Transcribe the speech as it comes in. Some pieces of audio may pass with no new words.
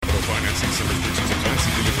financing. Some restrictions apply.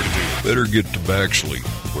 See dealer for details. Better get to Baxley,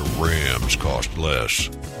 where Rams cost less.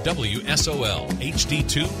 WSOL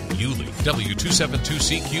HD2 Yulee,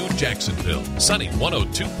 W272CQ Jacksonville, Sunny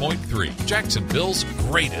 102.3, Jacksonville's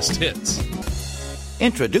greatest hits.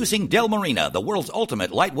 Introducing Del Marina, the world's ultimate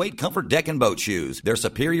lightweight comfort deck and boat shoes. They're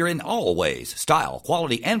superior in all ways, style,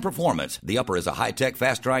 quality, and performance. The upper is a high-tech,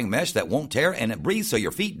 fast-drying mesh that won't tear, and it breathes so your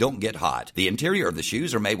feet don't get hot. The interior of the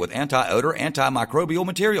shoes are made with anti-odor, antimicrobial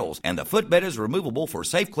materials, and the footbed is removable for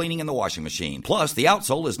safe cleaning in the washing machine. Plus, the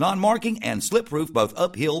outsole is non-marking and slip-proof both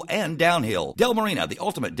uphill and downhill. Del Marina, the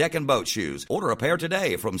ultimate deck and boat shoes. Order a pair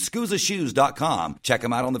today from ScusaShoes.com. Check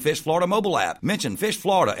them out on the Fish Florida mobile app. Mention Fish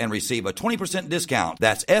Florida and receive a 20% discount.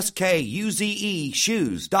 That's SKUZE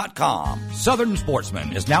shoes.com. Southern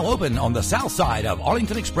Sportsman is now open on the south side of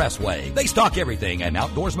Arlington Expressway. They stock everything an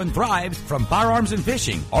outdoorsman thrives, from firearms and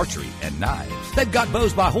fishing, archery, and knives. They've got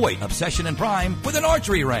bows by Hoyt, Obsession, and Prime with an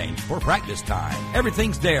archery range for practice time.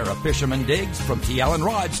 Everything's there of fisherman digs, from T. Allen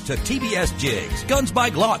rods to TBS jigs. Guns by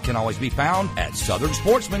Glock can always be found at Southern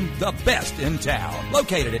Sportsman, the best in town.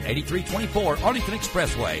 Located at 8324 Arlington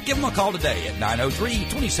Expressway. Give them a call today at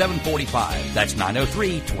 903-2745. That's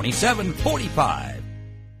 903-2745.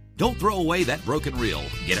 Don't throw away that broken reel.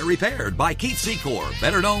 Get it repaired by Keith Secor,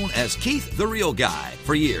 better known as Keith the Reel Guy.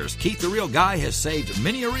 For years, Keith the Reel Guy has saved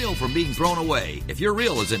many a reel from being thrown away. If your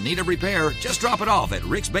reel is in need of repair, just drop it off at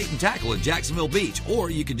Rick's Bait and Tackle in Jacksonville Beach,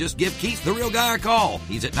 or you can just give Keith the Reel Guy a call.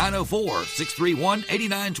 He's at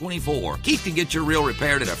 904-631-8924. Keith can get your reel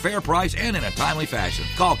repaired at a fair price and in a timely fashion.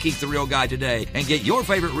 Call Keith the Reel Guy today and get your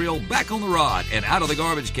favorite reel back on the rod and out of the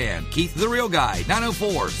garbage can. Keith the Reel Guy,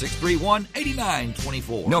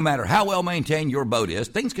 904-631-8924. No matter how well maintained your boat is,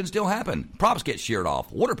 things can still happen. Props get sheared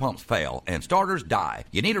off, water pumps fail, and starters die.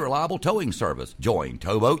 You need a reliable towing service. Join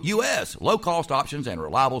Towboat US. Low-cost options and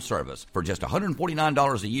reliable service. For just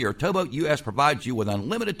 $149 a year, Towboat US provides you with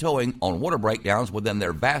unlimited towing on water breakdowns within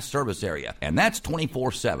their vast service area, and that's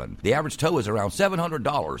 24/7. The average tow is around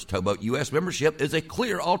 $700. Towboat US membership is a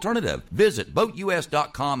clear alternative. Visit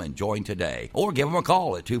BoatUS.com and join today, or give them a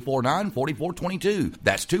call at 249-4422.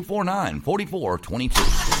 That's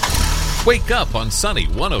 249-4422. Wake up on Sunny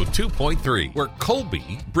 102.3, where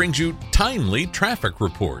Colby brings you timely traffic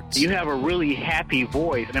reports. You have a really happy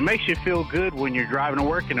voice, and it makes you feel good when you're driving to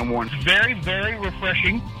work in the morning. Very, very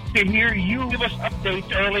refreshing to hear you give us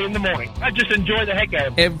updates early in the morning. I just enjoy the heck out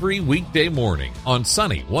of it. Every weekday morning on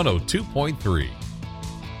Sunny 102.3.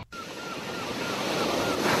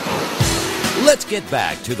 Let's get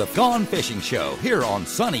back to the Gone Fishing Show here on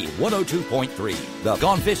Sunny 102.3. The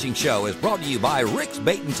Gone Fishing Show is brought to you by Rick's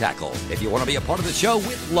Bait and Tackle. If you want to be a part of the show,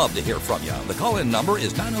 we'd love to hear from you. The call-in number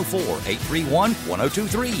is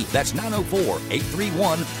 904-831-1023. That's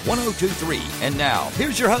 904-831-1023. And now,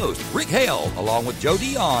 here's your host, Rick Hale, along with Joe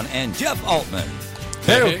Dion and Jeff Altman.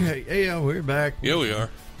 Hey, okay. Hey, we're back. Yeah, we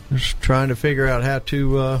are. Just trying to figure out how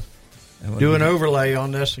to do an overlay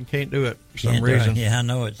on this and can't do it for some reason. Yeah, I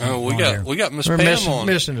know it's. Oh, we got Miss We're Pam on.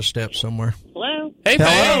 missing a step somewhere. Hello. Hey,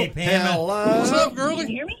 Pam. Hey, Pam. Hello. What's up, girlie?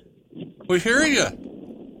 Can you hear me? We hear you.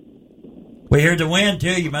 We hear the wind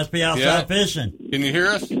too. You must be outside fishing. Can you hear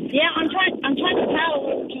us? Yeah, I'm trying to paddle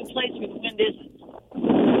over to a place where the wind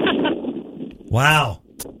isn't. Wow.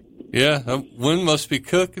 Yeah, the wind must be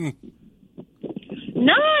cooking.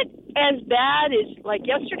 Not as bad as like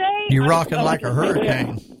yesterday. You're rocking like a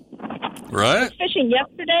hurricane. Right? I was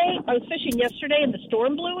fishing yesterday and the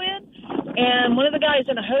storm blew in, and one of the guys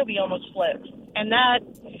in a Hobie almost flipped. And that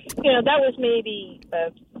was maybe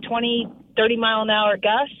a 20, 30 mile an hour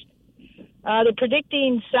gust. They're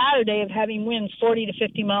predicting Saturday of having winds 40 to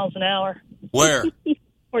 50 miles an hour. Where?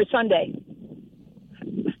 Or Sunday.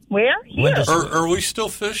 Where? Here. Are we still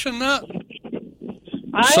fishing that?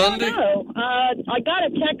 Sunday? I don't know. I got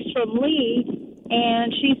a text from Lee,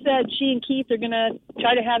 and she said she and Keith are going to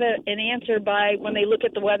try to have an answer by when they look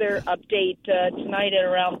at the weather update tonight at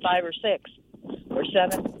around 5 or 6 or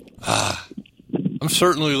 7. I'm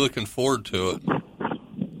certainly looking forward to it.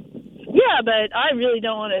 Yeah, but I really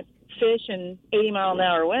don't want to fish in 80 mile an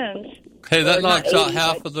hour winds. Hey, that knocks out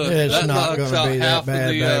half of the. It's not going to be that bad,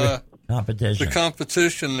 baby. Competition. The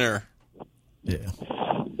competition there. Yeah.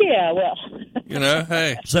 Yeah, well.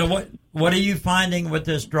 Hey. So what are you finding with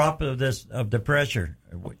this drop of the pressure?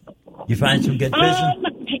 You find some good fishing?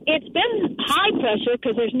 It's been high pressure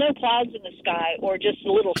because there's no clouds in the sky, or just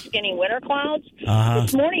little skinny winter clouds.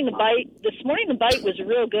 This morning the bite was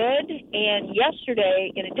real good, and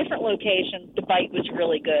yesterday in a different location the bite was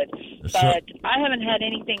really good. But I haven't had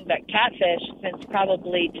anything but catfish since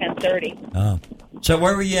probably 10:30. So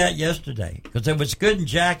where were you at yesterday? Because it was good in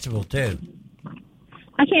Jacksonville too.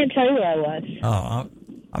 I can't tell you where I was.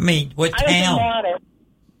 I mean, what I was in town? water.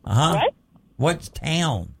 What? What's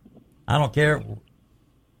town? I don't care.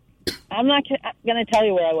 I'm not going to tell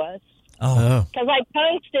you where I was. Oh. Because I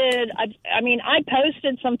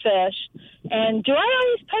posted some fish. And do I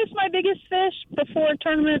always post my biggest fish before a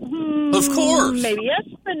tournament? Of course. Maybe yes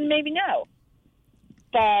and maybe no.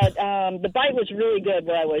 But the bite was really good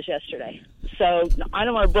where I was yesterday. So I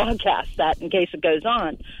don't want to broadcast that in case it goes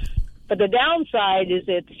on. But the downside is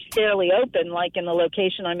it's fairly open, like in the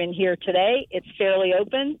location I'm in here today. It's fairly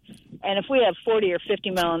open. And if we have 40 or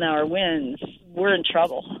 50 mile an hour winds, we're in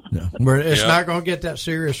trouble. No. It's not going to get that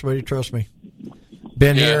serious, sweetie, trust me.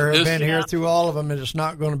 Been here through all of them, and it's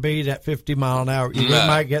not going to be that 50 mile an hour. You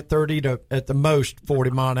might get 30 to, at the most, 40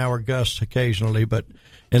 mile an hour gusts occasionally, but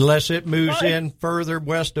unless it moves in further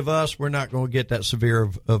west of us, we're not going to get that severe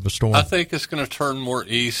of a storm. I think it's going to turn more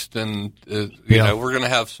east, and we're going to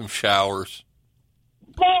have some showers.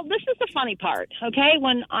 Well, this is the funny part, okay?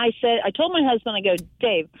 When I told my husband, I go,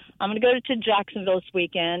 Dave, I'm going to go to Jacksonville this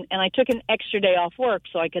weekend, and I took an extra day off work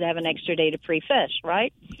so I could have an extra day to pre-fish,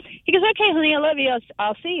 right? He goes, okay, honey, I love you.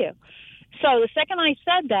 I'll see you. So the second I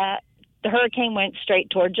said that, the hurricane went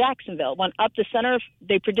straight toward Jacksonville, went up the center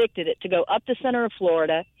they predicted it to go up the center of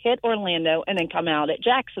Florida, hit Orlando, and then come out at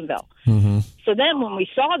Jacksonville. Mm-hmm. So then when we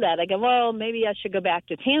saw that, I go, well, maybe I should go back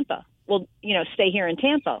to Tampa. Well, stay here in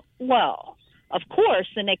Tampa. Well, of course,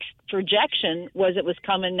 the next projection was it was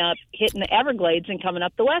coming up, hitting the Everglades and coming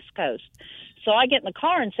up the West Coast. So I get in the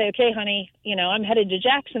car and say, okay, honey, I'm headed to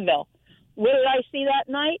Jacksonville. What did I see that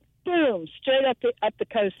night? Boom, straight up the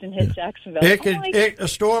coast and hit Jacksonville. A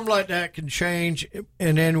storm like that can change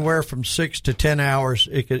in anywhere from 6 to 10 hours.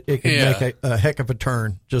 It could make a heck of a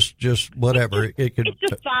turn. Just whatever. It's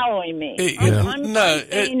just following me. I'm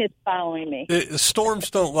saying it's following me.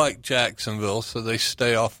 Storms don't like Jacksonville, so they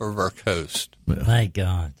stay off of our coast. Thank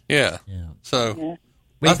God. Yeah. So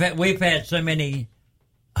we've had so many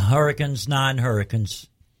hurricanes, 9 hurricanes.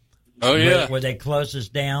 Oh yeah, where they close us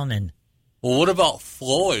down and. Well, what about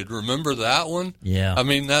Floyd? Remember that one? Yeah. I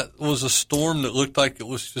mean, that was a storm that looked like it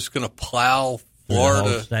was just going to plow Florida. The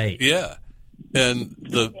whole state. Yeah. And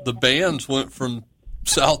the bands went from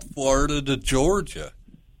South Florida to Georgia,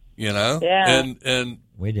 Yeah. And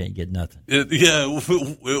we didn't get nothing.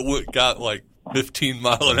 It got like 15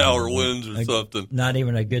 mile an hour winds or something. Not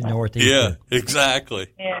even a good northeast. Yeah, exactly.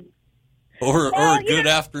 Yeah. Or a good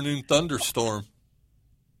afternoon thunderstorm.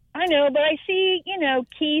 I know, but I see,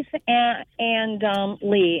 Keith and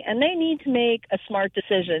Lee, and they need to make a smart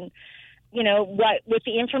decision, with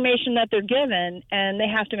the information that they're given, and they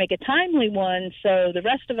have to make a timely one so the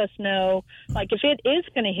rest of us know, like, if it is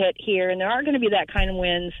going to hit here and there are going to be that kind of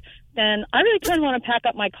winds, then I really kind of want to pack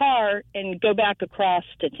up my car and go back across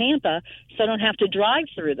to Tampa so I don't have to drive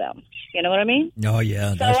through them. You know what I mean? Oh,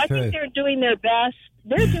 yeah, that's true. So I think they're doing their best.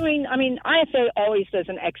 IFA always does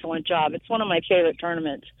an excellent job. It's one of my favorite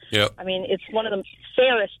tournaments. Yep. I mean, it's one of the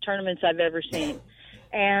fairest tournaments I've ever seen.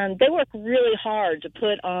 And they work really hard to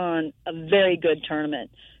put on a very good tournament.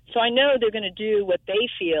 So I know they're going to do what they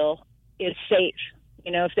feel is safe.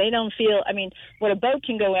 If they don't feel, what a boat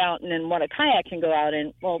can go out and then what a kayak can go out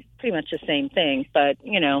in, well, pretty much the same thing. But,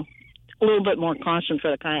 a little bit more caution for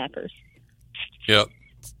the kayakers. Yep.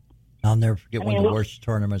 I'll never forget one of the worst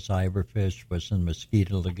tournaments I ever fished was in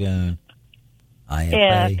Mosquito Lagoon, IFA.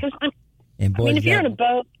 Yeah, because if you're in a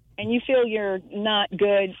boat and you feel you're not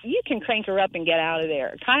good, you can crank her up and get out of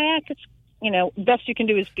there. Kayak, it's, best you can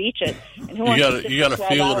do is beach it. And you got to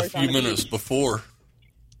feel it a few minutes before.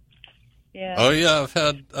 Yeah. Oh yeah,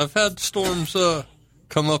 I've had storms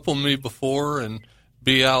come up on me before and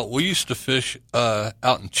be out. We used to fish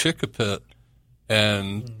out in Chickapit,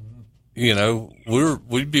 and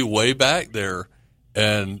we'd be way back there,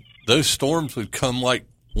 and those storms would come like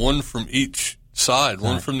one from each side,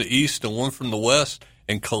 one from the east and one from the west,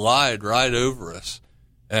 and collide right over us.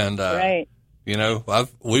 And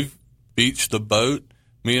we've beached the boat.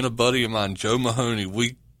 Me and a buddy of mine, Joe Mahoney,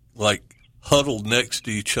 we huddled next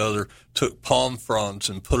to each other, took palm fronds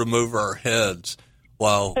and put them over our heads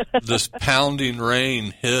while this pounding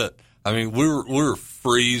rain hit. We were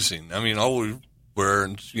freezing. All we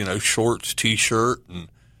wearing, shorts, T-shirt, and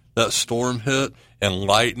that storm hit, and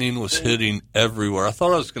lightning was hitting everywhere. I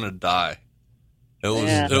thought I was going to die.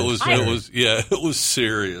 It was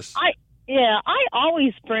serious. I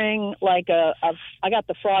always bring I got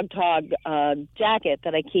the Frog Tog jacket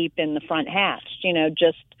that I keep in the front hatch.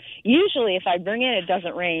 Usually if I bring it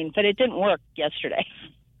doesn't rain, but it didn't work yesterday.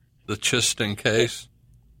 Just in case.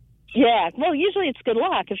 Yeah, well, usually it's good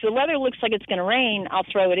luck. If the weather looks like it's going to rain, I'll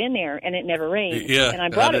throw it in there, and it never rains. Yeah, and I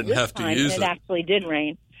brought it this time, and it actually did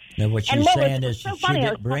rain. Now, what she's saying is she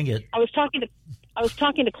didn't bring it. I was talking to I was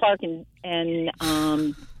talking to Clark and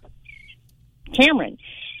Cameron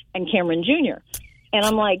Jr., and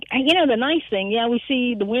I'm like, the nice thing, we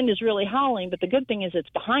see the wind is really howling, but the good thing is it's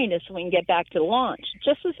behind us and we can get back to the launch.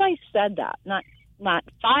 Just as I said that, not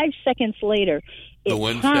 5 seconds later,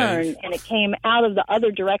 it turned and it came out of the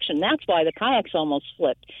other direction. That's why the kayaks almost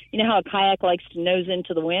flipped. You know how a kayak likes to nose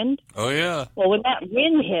into the wind? Oh, yeah. Well, when that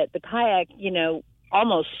wind hit, the kayak,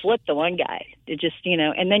 almost flipped the one guy. It just,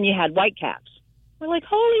 and then you had whitecaps. We're like,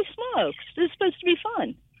 holy smokes, this is supposed to be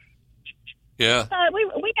fun. Yeah.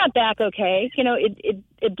 We got back okay.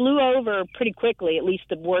 It blew over pretty quickly, at least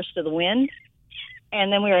the worst of the wind,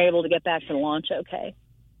 and then we were able to get back to the launch okay.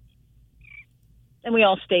 And we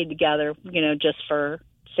all stayed together, just for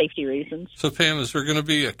safety reasons. So, Pam, is there going to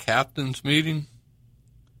be a captain's meeting?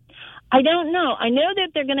 I don't know. I know that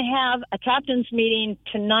they're going to have a captain's meeting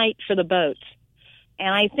tonight for the boats,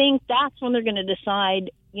 and I think that's when they're going to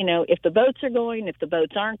decide, if the boats are going, if the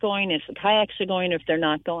boats aren't going, if the kayaks are going, if they're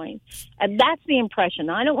not going. And that's the impression.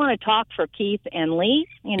 I don't want to talk for Keith and Lee.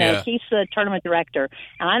 Keith's the tournament director,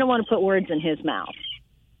 and I don't want to put words in his mouth.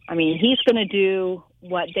 I mean, he's going to do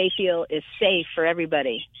what they feel is safe for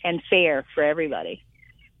everybody and fair for everybody.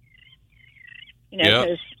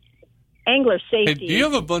 Because angler safety. Hey, do you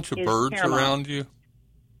have a bunch of birds paramount around you?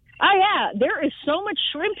 Oh, yeah. There is so much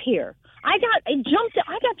shrimp here. I got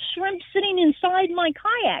shrimp sitting inside my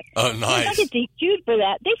kayak. Oh, nice. I get DQ'd for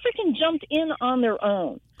that. They freaking jumped in on their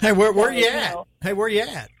own. Hey, where you at? Hey, where you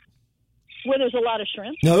at? Where there's a lot of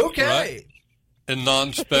shrimp. Okay. Right. And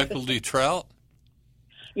non-specialty trout?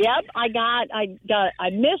 Yep, I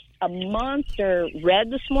missed a monster red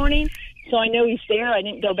this morning, so I know he's there. I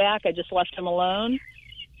didn't go back. I just left him alone.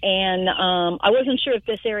 And I wasn't sure if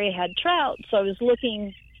this area had trout, so I was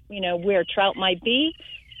looking, where trout might be.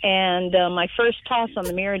 And my first toss on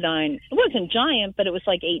the Mirrodine, it wasn't giant, but it was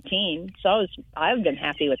like 18. So I've been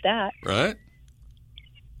happy with that. Right.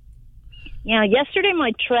 Yeah, yesterday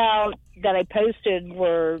my trout that I posted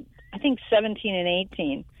were, I think, 17 and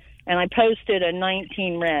 18. And I posted a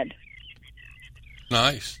 19 red.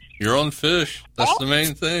 Nice. You're on fish. That's the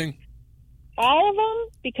main thing. All of them,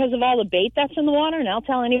 because of all the bait that's in the water, and I'll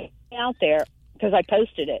tell anybody out there, because I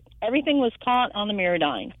posted it. Everything was caught on the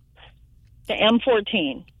Mirrodine. The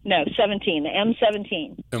M14. No, 17. The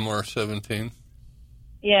M17. MR17.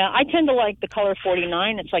 Yeah, I tend to like the color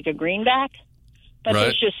 49. It's like a greenback. But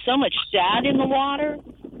there's just so much shad in the water,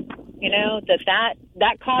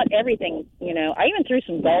 that caught everything. I even threw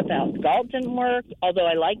some gulp out. Gulp didn't work, although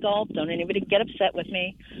I like gulp. Don't anybody get upset with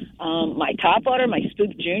me. My topwater, my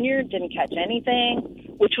Spook Junior, didn't catch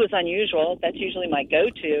anything, which was unusual. That's usually my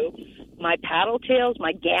go-to. My paddle tails,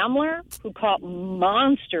 my Gambler, who caught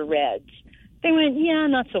monster reds, they went, yeah,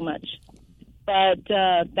 not so much. But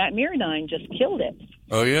that Mirrodine just killed it.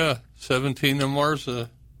 Oh, yeah. 17 MR's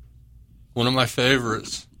one of my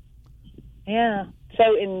favorites. Yeah.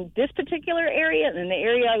 So in this particular area, and in the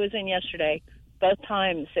area I was in yesterday, both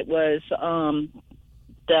times it was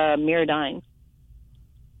the Mirrodine.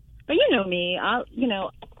 But you know me, I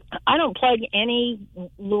don't plug any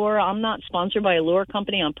lure. I'm not sponsored by a lure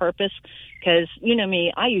company on purpose because, you know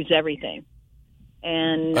me, I use everything.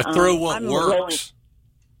 And I throw what works.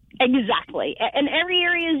 Exactly. And every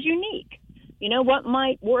area is unique. What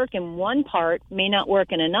might work in one part may not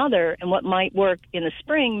work in another, and what might work in the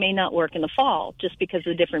spring may not work in the fall, just because of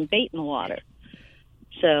the different bait in the water.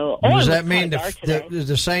 So, does that mean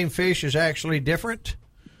the same fish is actually different?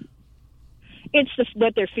 It's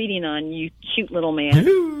what they're feeding on, you cute little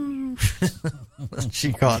man.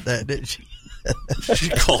 She caught that, didn't she? She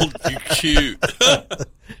called you cute.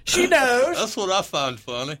 She knows. That's what I find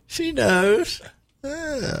funny. She knows.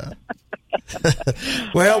 Yeah.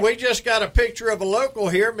 Well, we just got a picture of a local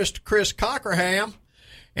here, Mr. Chris Cockerham,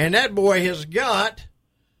 and that boy has got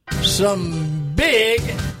some big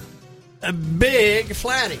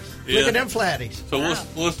flatties. Yeah. Look at them flatties. So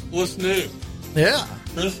what's new? Yeah.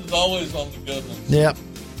 Chris is always on the good ones. Yep.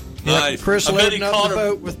 Nice. Yep. Chris loading up the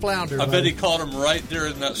boat with flounder. I bet he caught him right there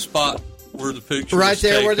in that spot where the picture right was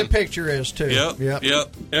there taken. Where the picture is, too. Yep.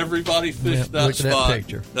 Everybody fished that look spot. At that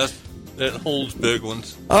picture. That holds big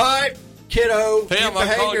ones. All right, kiddo. Pam,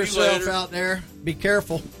 behave yourself out there. Be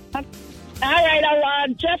careful. All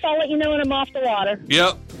right, Jeff, I'll let you know when I'm off the water.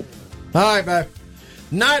 Yep. All right, bye.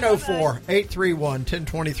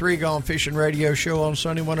 904-831-1023, Gone Fishing Radio Show on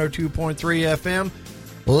Sunny 102.3 FM.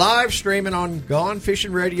 Live streaming on Gone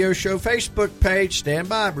Fishing Radio Show Facebook page. Stand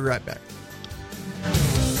by. I'll be right back.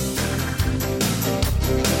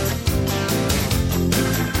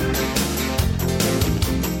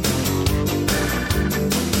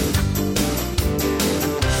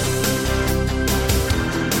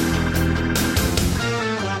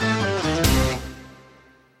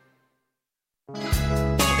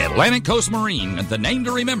 Atlantic Coast Marine, the name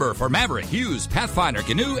to remember for Maverick, Hughes, Pathfinder,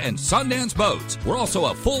 Canoe, and Sundance boats. We're also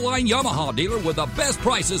a full-line Yamaha dealer with the best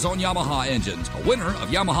prices on Yamaha engines. A winner of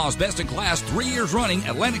Yamaha's Best in Class 3 years running,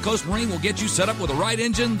 Atlantic Coast Marine will get you set up with the right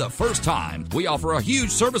engine the first time. We offer a huge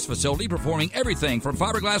service facility performing everything from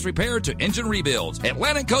fiberglass repair to engine rebuilds.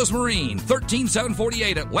 Atlantic Coast Marine,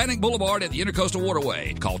 13748 Atlantic Boulevard at the Intercoastal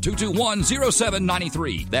Waterway. Call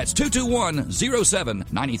 221-0793. That's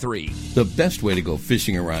 221-0793. The best way to go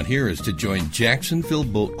fishing around here is to join Jacksonville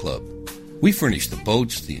Boat Club. We furnish the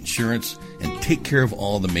boats, the insurance, and take care of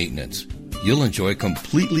all the maintenance. You'll enjoy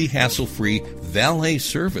completely hassle-free valet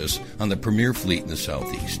service on the premier fleet in the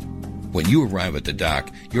Southeast. When you arrive at the dock,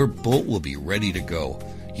 your boat will be ready to go.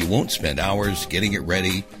 You won't spend hours getting it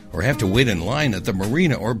ready or have to wait in line at the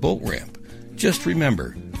marina or boat ramp. Just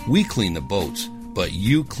remember, we clean the boats, but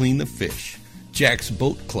you clean the fish.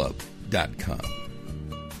 JacksBoatClub.com.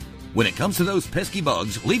 When it comes to those pesky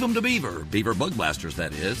bugs, leave them to Beaver. Beaver Bug Blasters,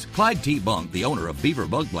 that is. Clyde T. Bunk, the owner of Beaver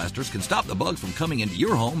Bug Blasters, can stop the bugs from coming into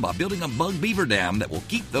your home by building a bug beaver dam that will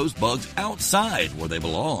keep those bugs outside where they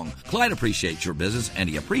belong. Clyde appreciates your business, and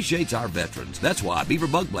he appreciates our veterans. That's why Beaver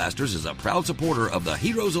Bug Blasters is a proud supporter of the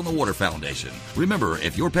Heroes on the Water Foundation. Remember,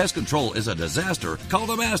 if your pest control is a disaster, call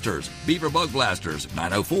the masters. Beaver Bug Blasters,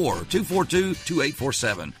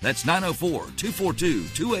 904-242-2847. That's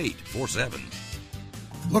 904-242-2847.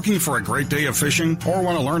 Looking for a great day of fishing or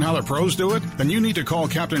want to learn how the pros do it? Then you need to call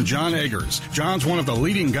Captain John Eggers. John's one of the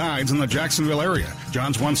leading guides in the Jacksonville area.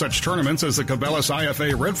 John's won such tournaments as the Cabela's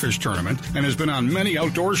IFA Redfish Tournament and has been on many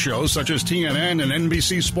outdoor shows such as TNN and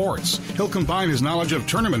NBC Sports. He'll combine his knowledge of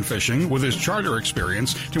tournament fishing with his charter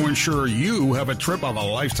experience to ensure you have a trip of a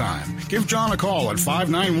lifetime. Give John a call at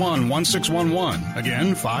 591-1611.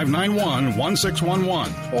 Again,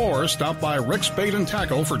 591-1611. Or stop by Rick's Bait and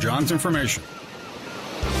Tackle for John's information.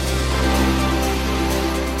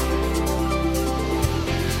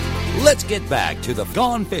 Let's get back to the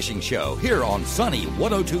Gone Fishing Show here on Sunny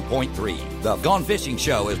 102.3. The Gone Fishing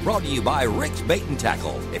Show is brought to you by Rick's Bait and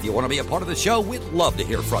Tackle. If you want to be a part of the show, we'd love to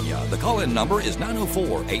hear from you. The call-in number is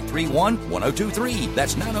 904-831-1023.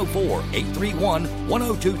 That's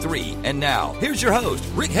 904-831-1023. And now, here's your host,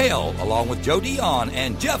 Rick Hale, along with Joe Dion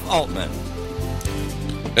and Jeff Altman.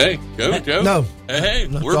 Hey, go, Joe. No. Hey,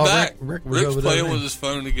 we're back. Rick's playing with his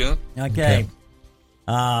phone again. Okay.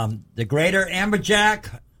 The Greater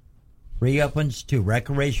Amberjack reopens to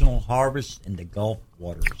recreational harvest in the Gulf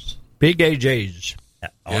waters. Big AJs.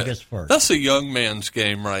 August 1st. That's a young man's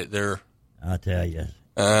game right there. I'll tell you.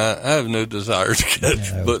 I have no desire to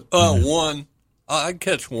catch, but one. I'd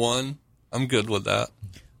catch one. I'm good with that.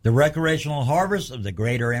 The recreational harvest of the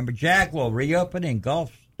Greater Amberjack will reopen in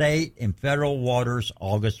Gulf State and federal waters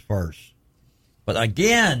August 1st. But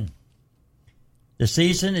again, the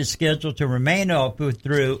season is scheduled to remain open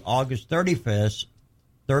through August 31st.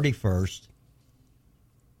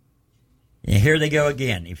 And here they go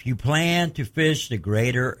again. If you plan to fish the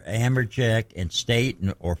Greater Amberjack in state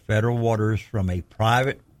or federal waters from a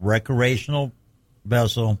private recreational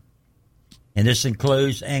vessel, and this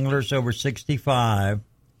includes anglers over 65,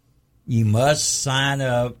 you must sign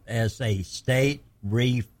up as a state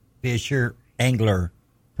reef fisher angler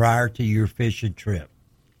prior to your fishing trip.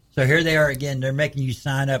 So here they are again. They're making you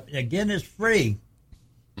sign up. Again, it's free,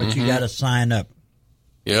 but you got to sign up.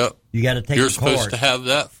 Yep. You got to take You're the course. supposed to have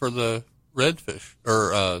that for the redfish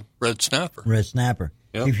or red snapper. Red snapper.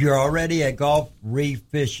 Yep. If you're already a Gulf reef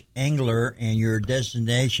fish angler and your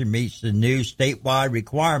destination meets the new statewide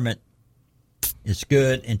requirement, it's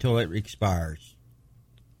good until it expires.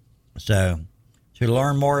 So, to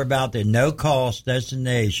learn more about the no-cost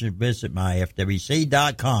destination, visit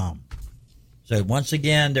myfwc.com. So, once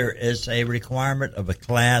again, there is a requirement of a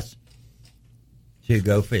class to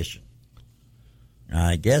go fishing.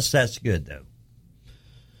 I guess that's good, though.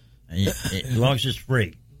 As long as it's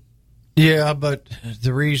free. Yeah, but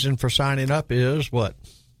the reason for signing up is what?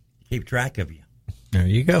 Keep track of you. There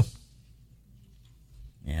you go.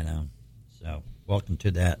 So welcome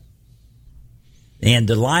to that. And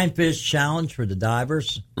the Lionfish Challenge for the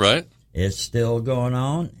divers. Right. It's still going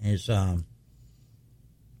on. It's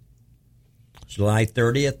July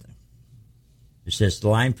 30th. It says the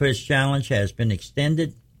Lionfish Challenge has been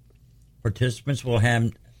extended. Participants will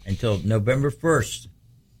have until November 1st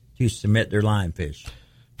to submit their lionfish.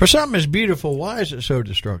 For something as beautiful, why is it so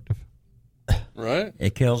destructive? Right.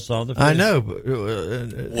 It kills all the fish. I know. But,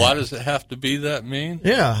 why does it have to be that mean?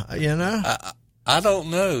 Yeah, I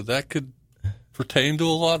don't know. That could pertain to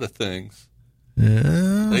a lot of things.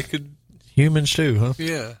 Yeah. They could. Humans too, huh?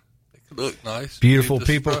 Yeah. They could look nice. Beautiful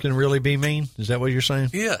people can really be mean? Is that what you're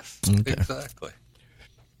saying? Yes, okay. Exactly.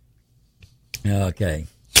 Okay.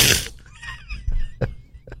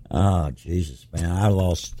 Oh, Jesus, man. I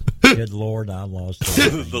lost. Good Lord, I lost.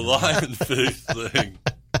 The lionfish thing.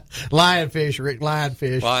 Lionfish, Rick,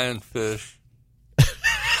 lionfish. Lionfish.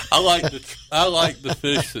 I like the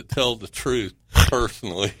fish that tell the truth,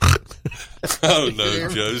 personally. Oh, no,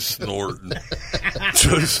 Joe's snorting.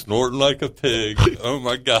 Joe's snorting like a pig. Oh,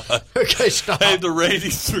 my God. Okay, stop. Hey, the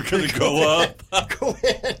ratings are going to go up. Go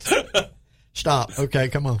ahead. Stop. Okay,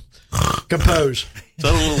 come on. Compose. Is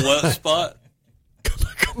that a little wet spot?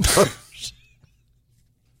 Compose.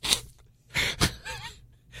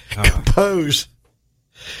 Compose.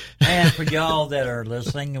 And for y'all that are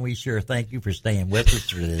listening, we sure thank you for staying with us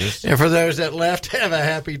through this. And for those that left, have a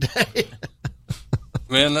happy day.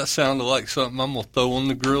 Man, that sounded like something I'm going to throw on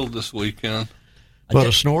the grill this weekend. What,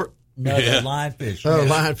 a snort? No, the lionfish. Oh,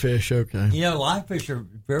 lionfish, okay. You know, lionfish are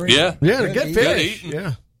very Yeah, they're good fish.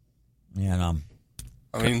 Good yeah.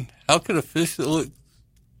 I mean, how could a fish that look,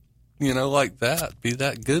 like that be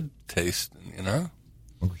that good tasting,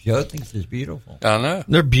 Joe thinks it's beautiful. I know.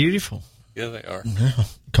 They're beautiful. Yeah, they are. Yeah.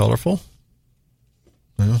 Colorful.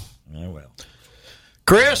 Yeah. Oh, well.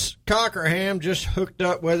 Chris Cockerham just hooked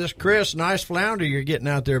up with us. Chris, nice flounder you're getting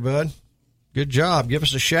out there, bud. Good job. Give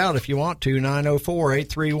us a shout if you want to,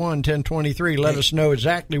 904-831-1023. Let us know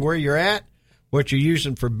exactly where you're at, what you're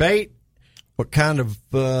using for bait, what kind of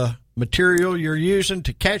material you're using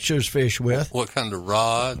to catch those fish with. What kind of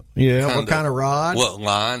rod? Yeah, what kind of rod? What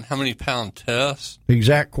line? How many pound test?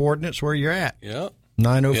 Exact coordinates where you're at. Yep.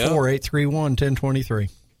 904-831-1023.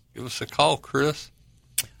 Give us a call, Chris.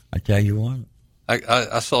 I tell you what.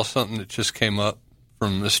 I saw something that just came up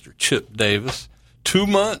from Mr. Chip Davis. 2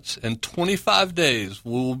 months and 25 days,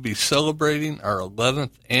 we will be celebrating our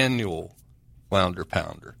 11th annual Flounder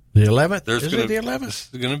Pounder. The 11th? Is it the 11th? It's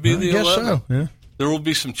going to be the 11th. I guess so, yeah. There will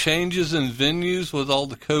be some changes in venues with all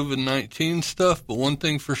the COVID-19 stuff, but one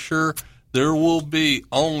thing for sure, there will be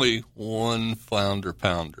only one Flounder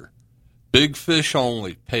Pounder. Big Fish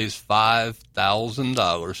only pays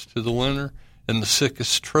 $5,000 to the winner, and the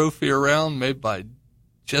sickest trophy around made by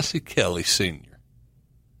Jesse Kelly Sr.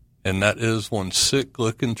 And that is one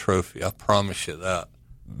sick-looking trophy. I promise you that.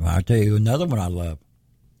 I'll tell you another one I love.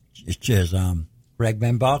 It's just Greg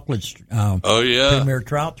Van Bachlen's Premier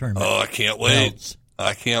Trout Tournament. Oh, I can't wait.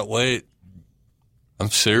 I can't wait.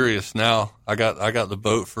 I'm serious now. I got the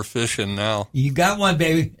boat for fishing now. You got one,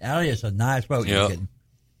 baby. That is a nice boat. Yep.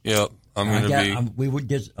 Yep. We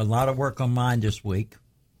did a lot of work on mine this week.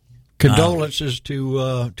 Condolences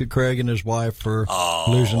to Craig and his wife for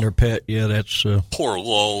losing their pet. Yeah, that's poor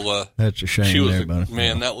Lola. That's a shame. She was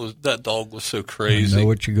man. That dog was so crazy. I know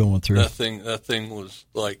what you're going through. That thing was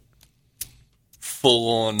like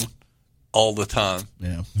full on all the time.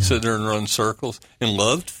 Yeah. Sit there and run circles and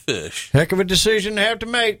loved fish. Heck of a decision to have to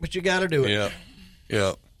make, but you got to do it. Yeah.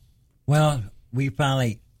 Yeah. Well, I'm going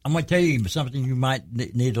to tell you something you might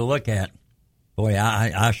need to look at. Boy,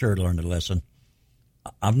 I sure learned a lesson.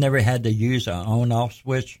 I've never had to use an on-off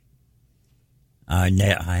switch. I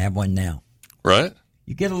have one now. Right.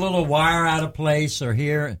 You get a little wire out of place or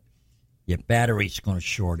here, your battery's going to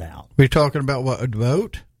short out. We're talking about what, a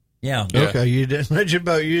boat? Yeah. Okay, you didn't mention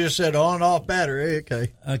boat. You just said on-off battery.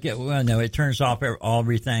 Okay. Okay, well, no, it turns off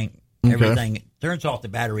everything. Everything. It turns off the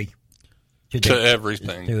battery. To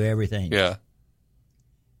everything. To everything. Yeah.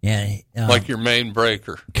 Yeah. Like your main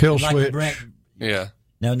breaker. Kill switch. Yeah.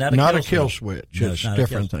 No, not a kill switch. It's a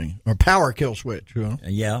different thing. Or power kill switch. You know?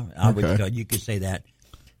 Yeah, you could say that.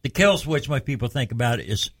 The kill switch, what people think about it,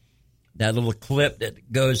 is that little clip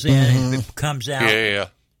that goes in and it comes out. Yeah.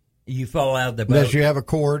 You fall out of the boat. Unless you have a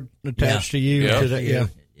cord attached to you. Yeah. To that, yeah.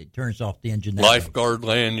 It turns off the engine. Lifeguard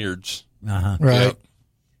lanyards. Uh-huh. Right. Yep.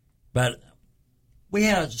 But we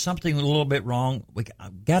had something a little bit wrong. We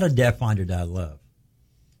got a depth finder that I love.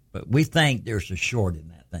 But we think there's a short in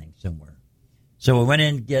that thing somewhere. So we went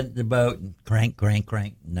in to get the boat and crank,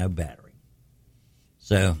 no battery.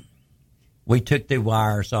 So we took the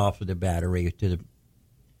wires off of the battery to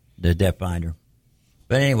the depth finder.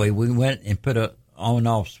 But anyway, we went and put a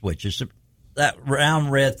on-off switch. It's that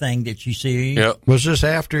round red thing that you see. Yep. Was this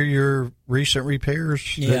after your recent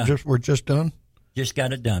repairs that were just done? Just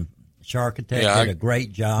got it done. Sharkitect did a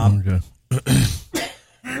great job. Okay.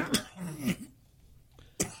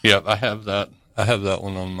 Yep, I have that. I have that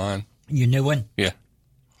one on mine. Your new one? Yeah.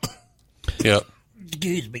 Yep.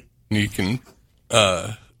 Excuse me. You can,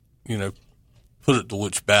 put it to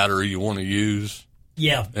which battery you want to use.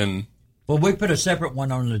 Yeah. And well, we put a separate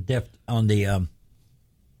one on the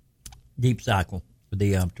deep cycle for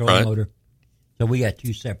the trolling motor. So we got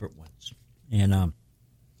two separate ones. And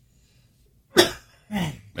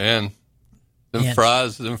man, them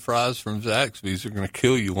fries from Zaxby's are going to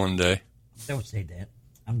kill you one day. Don't say that.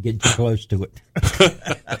 I'm getting too close to it.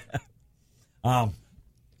 But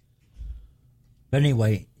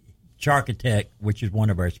anyway, Charkatech, which is one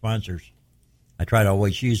of our sponsors, I try to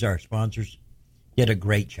always use our sponsors, did a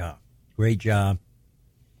great job. Great job.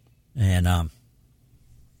 And I'm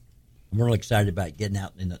really excited about getting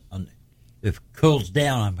out. If it cools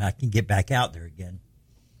down, I can get back out there again.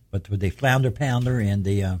 But with the Flounder Pounder and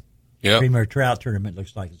the Premier Trout Tournament,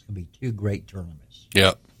 looks like it's going to be two great tournaments.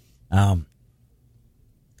 Yep. I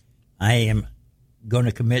am going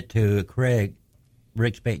to commit to Craig.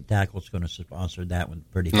 Rick's Bait and Tackle is going to sponsor that one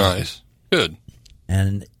pretty good. Nice. Good.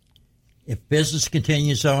 And if business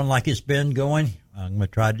continues on like it's been going, I'm going to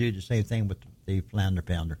try to do the same thing with the Flounder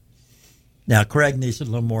Pounder. Now, Craig needs a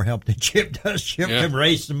little more help than Chip does. Chip can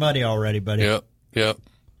raise some money already, buddy. Yep.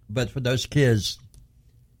 But for those kids,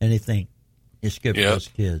 anything, it's good for those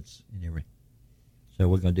kids. Anyway. So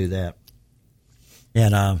we're going to do that.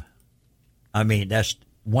 And, that's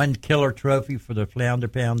one killer trophy for the Flounder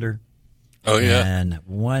Pounder. Oh, yeah. And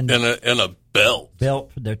one. And a belt.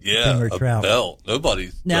 Belt for the Premier Trout. Belt.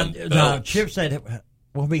 Nobody's done belts. Now, Chip said,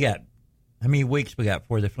 what we got? How many weeks we got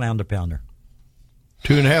for the Flounder Pounder?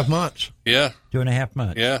 2.5 months. Yeah. 2.5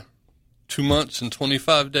 months. Yeah. 2 months and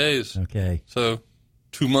 25 days. Okay. So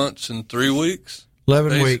 2 months and 3 weeks.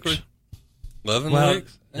 11 basically. weeks. 11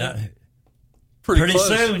 weeks? Pretty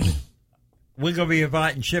soon, we're going to be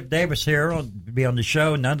inviting Chip Davis here to be on the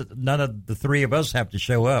show. None of the three of us have to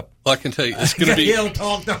show up. Well, I can tell you, it's going to be. He'll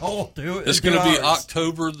talk the whole 2 It's going to be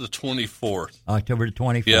October the 24th. October the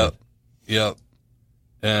 24th. Yep.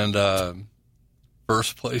 And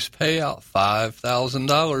first place payout,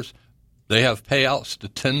 $5,000. They have payouts to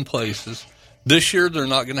 10 places. This year, they're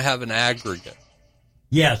not going to have an aggregate.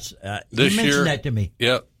 Yes, you mentioned that to me.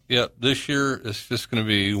 Yep. This year, it's just going to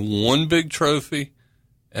be one big trophy,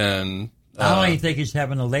 and I don't even think he's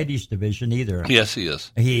having a ladies division either. Yes, he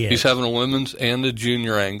is. He's having a women's and a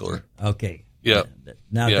junior angler. Okay. Yep.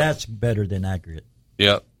 Now that's better than aggregate.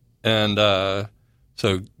 Yep. And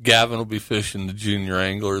so Gavin will be fishing the junior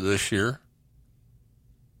angler this year.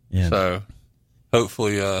 Yeah. So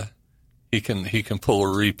hopefully he can pull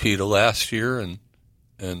a repeat of last year and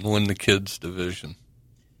win the kids division.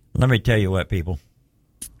 Let me tell you what, people.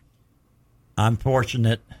 I'm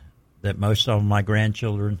fortunate that most of my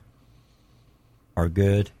grandchildren are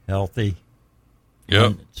good, healthy.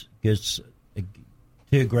 Yep. It's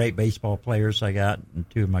 2 great baseball players I got, and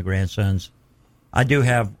 2 of my grandsons. I do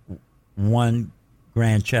have one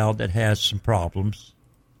grandchild that has some problems.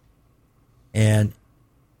 And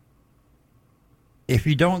if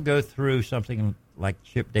you don't go through something like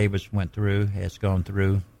Chip Davis has gone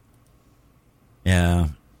through,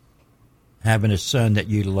 having a son that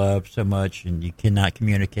you love so much and you cannot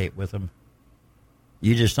communicate with him,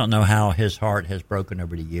 you just don't know how his heart has broken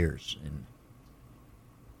over the years.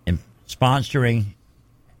 And sponsoring,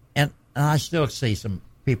 and I still see some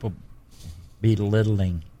people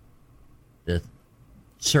belittling the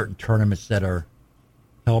certain tournaments that are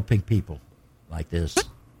helping people like this.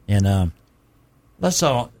 And that's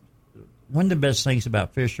all. One of the best things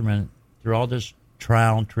about fishermen, through all this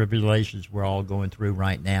trial and tribulations we're all going through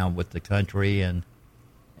right now with the country and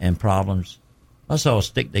problems, let's all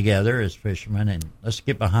stick together as fishermen and let's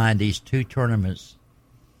get behind these 2 tournaments,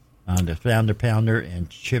 the Flounder Pounder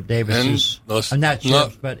and Chip Davis's. Not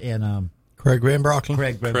Chip's, but in Craig Van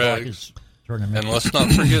Brocklin's tournament. And let's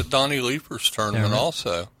not forget Donnie Leaper's tournament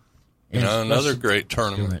also. Another great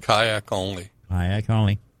tournament, kayak only. Kayak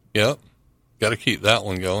only. Yep. Got to keep that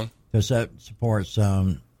one going. Because that supports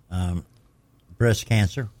breast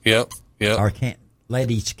cancer. Yep. Or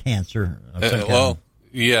ladies' cancer.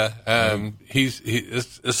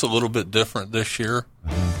 It's a little bit different this year,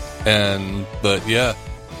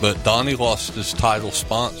 but Donnie lost his title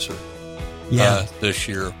sponsor this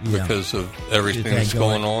year because of everything that's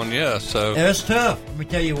going on. Yeah, so it's tough. Let me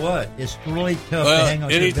tell you what, it's really tough to hang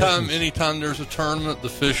on. Anytime there's a tournament, the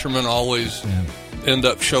fishermen always end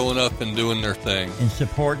up showing up and doing their thing and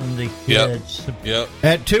supporting the kids. Yep.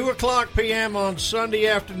 At 2:00 p.m. on Sunday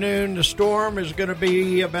afternoon, the storm is going to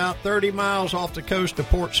be about 30 miles off the coast of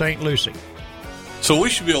Port St. Lucie. So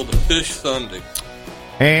we should be able to fish Sunday.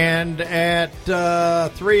 And at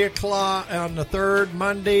 3:00 on the 3rd,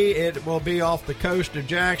 Monday, it will be off the coast of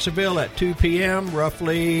Jacksonville at 2 p.m.,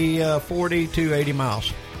 roughly 40 to 80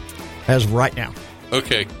 miles as of right now.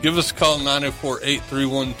 Okay, give us a call,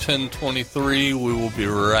 904-831-1023. We will be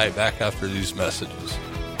right back after these messages.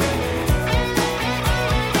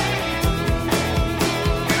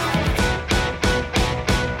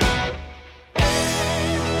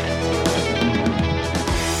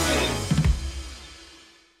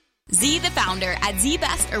 Z, the founder at Z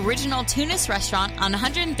Best Original Tunis Restaurant on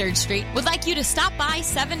 103rd Street, would like you to stop by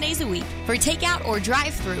 7 days a week for takeout or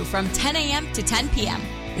drive-through from 10 a.m. to 10 p.m.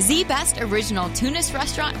 Z Best Original Tunis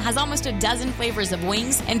Restaurant has almost a dozen flavors of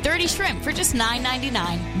wings and 30 shrimp for just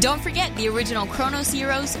 $9.99. Don't forget the original Kronos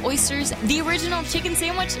gyros, oysters, the original chicken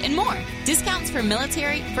sandwich, and more. Discounts for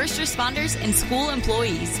military, first responders, and school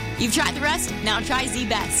employees. You've tried the rest? Now try Z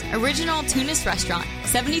Best Original Tunis Restaurant,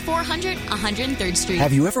 7400 103rd Street.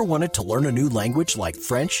 Have you ever wanted to learn a new language like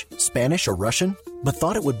French, Spanish, or Russian, but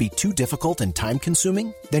thought it would be too difficult and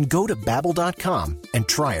time-consuming? Then go to Babbel.com and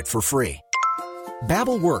try it for free.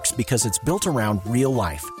 Babbel works because it's built around real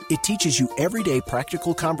life. It teaches you everyday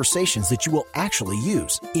practical conversations that you will actually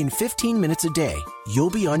use. In 15 minutes a day,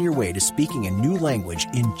 you'll be on your way to speaking a new language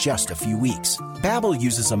in just a few weeks. Babbel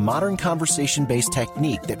uses a modern conversation-based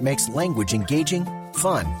technique that makes language engaging,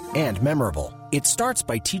 fun, and memorable. It starts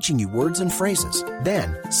by teaching you words and phrases.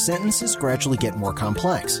 Then, sentences gradually get more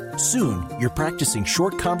complex. Soon, you're practicing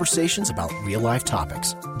short conversations about real-life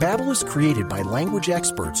topics. Babbel is created by language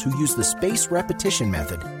experts who use the spaced repetition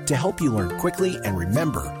method to help you learn quickly and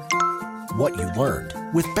remember what you learned.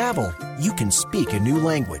 With Babbel, you can speak a new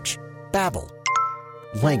language. Babbel.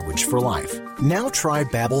 Language for life. Now try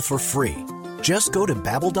Babbel for free. Just go to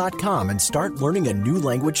Babbel.com and start learning a new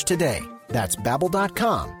language today. That's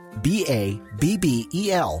Babbel.com. Babbel.com.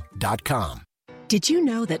 Did you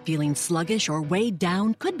know that feeling sluggish or weighed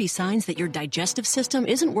down could be signs that your digestive system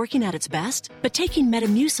isn't working at its best? But taking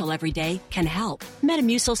Metamucil every day can help.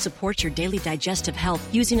 Metamucil supports your daily digestive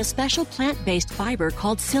health using a special plant-based fiber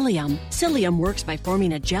called psyllium. Psyllium works by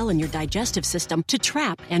forming a gel in your digestive system to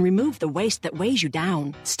trap and remove the waste that weighs you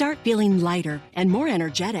down. Start feeling lighter and more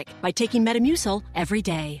energetic by taking Metamucil every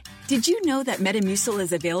day. Did you know that Metamucil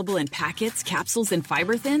is available in packets, capsules, and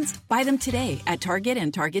fiber thins? Buy them today at Target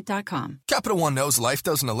and Target.com. Capital One knows life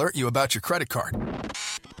doesn't alert you about your credit card.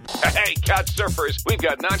 Hey, couch surfers, we've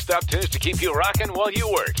got nonstop tunes to keep you rocking while you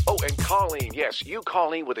work. Oh, and Colleen, yes, you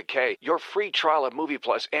Colleen with a K. Your free trial of Movie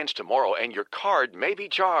Plus ends tomorrow, and your card may be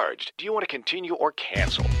charged. Do you want to continue or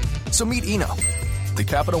cancel? So meet Eno, the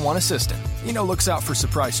Capital One assistant. Eno looks out for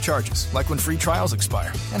surprise charges, like when free trials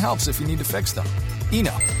expire, and helps if you need to fix them.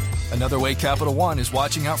 Eno, another way Capital One is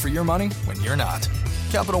watching out for your money when you're not.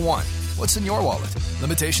 Capital One, what's in your wallet?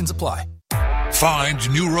 Limitations apply. Find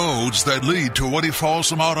new roads that lead to Woody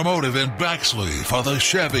Folsom Automotive in Baxley for the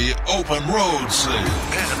Chevy Open Road Sale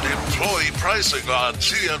and employee pricing on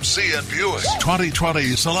GMC and Buick.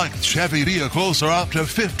 2020 select Chevy vehicles are up to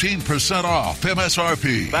 15% off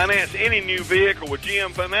MSRP. Finance any new vehicle with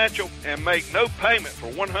GM Financial and make no payment for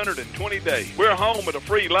 120 days. We're home with a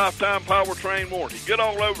free lifetime powertrain warranty. Get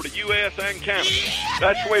all over the U.S. and Canada.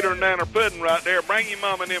 That's sweeter than nanner pudding right there. Bring your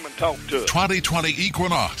mom and them and talk to us. 2020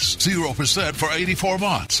 Equinox, 0% for 84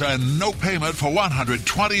 months and no payment for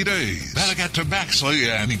 120 days. Better get to Baxley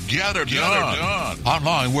and get her done.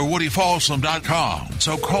 Online, we're WoodyFolsom.com.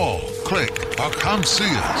 So call, click, or come see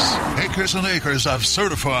us. Acres and acres of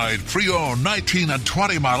certified, pre-owned 19 and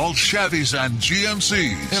 20 model Chevys and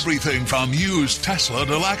GMCs. Everything from used Tesla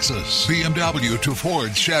to Lexus, BMW to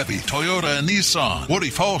Ford, Chevy, Toyota, and Nissan.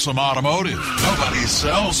 Woody Folsom Automotive. Nobody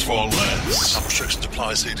sells for less. Some restrictions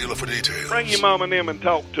apply. See dealer for details. Bring your mom and them and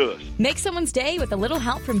talk to us. Make someone's day with a little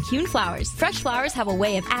help from Kuhn Flowers. Fresh flowers have a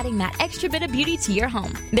way of adding that extra bit of beauty to your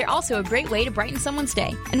home. They're also a great way to brighten someone's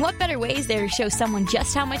day. And what better way is there to show someone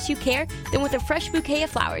just how much you care than with a fresh bouquet of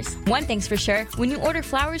flowers? One thing's for sure, when you order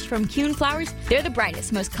flowers from Kuhn Flowers, they're the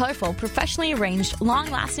brightest, most colorful, professionally arranged,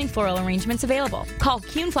 long-lasting floral arrangements available. Call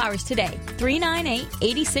Kuhn Flowers today,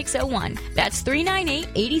 398-8601. That's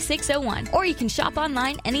 398-8601. Or you can shop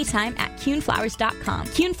online anytime at KuhnFlowers.com.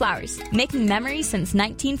 Kuhn Flowers, making memories since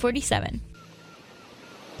 1947.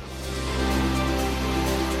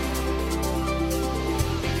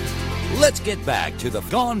 Let's get back to the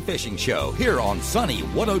Gone Fishing Show here on Sunny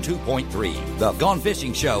 102.3. The Gone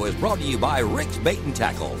Fishing Show is brought to you by Rick's Bait and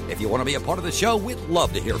Tackle. If you want to be a part of the show, we'd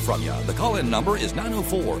love to hear from you. The call-in number is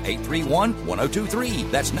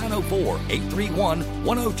 904-831-1023. That's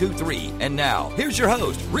 904-831-1023. And now, here's your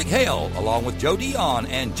host, Rick Hale, along with Joe Dion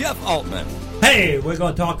and Jeff Altman. Hey, we're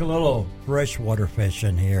going to talk a little freshwater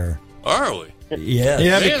fishing here. Are we? Yeah.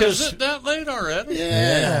 Yeah, Man, because is it that late already?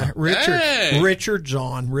 Yeah. Richard's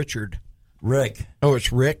on. Rick. Oh,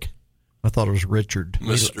 it's Rick? I thought it was Richard.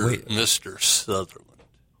 Mr. Sutherland.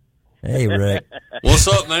 Hey, Rick. What's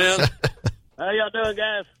up, man? How y'all doing,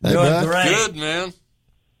 guys? Doing great. Good, man.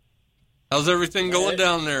 How's everything going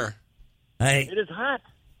down there? Hey. It is hot.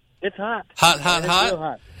 It's hot. Hot. Real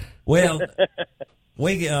hot. Well,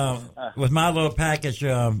 we with my little package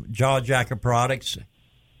of Jaw Jacker products,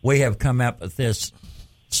 we have come up with this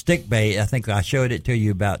stick bait. I think I showed it to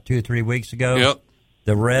you about 2 or 3 weeks ago. Yep.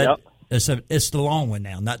 The red. Yep. It's the long one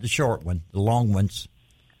now, not the short one. The long ones.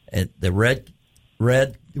 The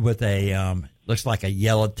red with a looks like a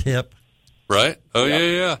yellow tip. Right. Oh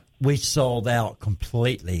yeah. We sold out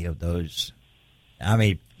completely of those. I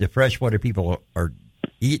mean, the freshwater people are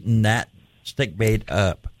eating that stick bait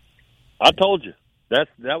up. I told you that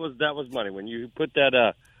was money when you put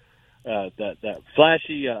that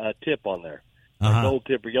flashy tip on there, gold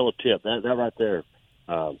tip or yellow tip. That right there,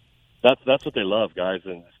 that's what they love, guys,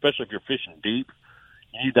 and especially if you're fishing deep,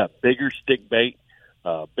 you need that bigger stick bait,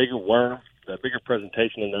 bigger worm, that bigger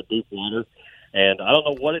presentation in that deep water. And I don't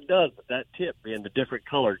know what it does, but that tip being the different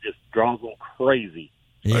color just draws them crazy.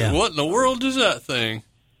 Yeah. Like, what in the world is that thing?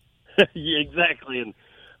 Yeah, exactly. And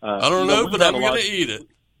I don't know, but I'm going to eat it.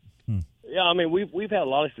 Yeah, I mean, we've had a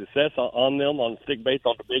lot of success on them, on stick baits,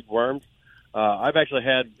 on the big worms. I've actually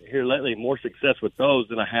had here lately more success with those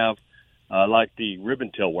than I have like the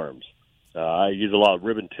ribbon-tail worms. I use a lot of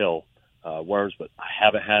ribbon-tail worms, but I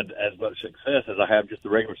haven't had as much success as I have just the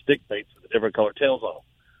regular stick baits with the different colored tails on them.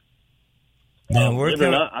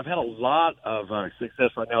 I've had a lot of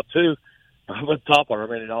success right now, too, with topwater.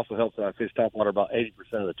 I mean, it also helps that I fish topwater about 80%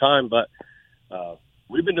 of the time, but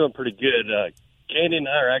we've been doing pretty good. Candy and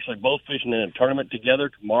I are actually both fishing in a tournament together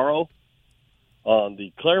tomorrow on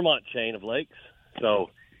the Claremont chain of lakes. So,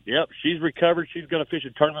 yep, she's recovered. She's going to fish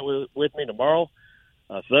a tournament with me tomorrow.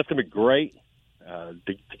 So that's going to be great to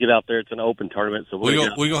get out there. It's an open tournament. So we're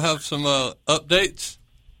going to have some updates?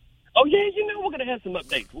 Oh, yeah, we're going to have some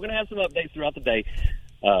updates. We're going to have some updates throughout the day.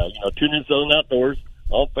 Tune in Southern Outdoors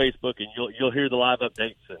on Facebook, and you'll hear the live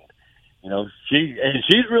updates. And,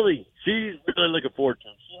 she's really looking forward to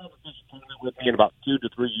it. She has a fishing tournament with me in about 2 to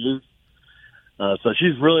 3 years. So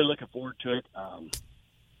she's really looking forward to it.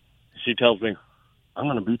 She tells me, I'm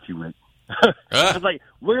going to beat you, Rick. I was like,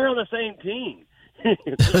 we're on the same team.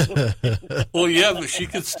 Well, yeah, but she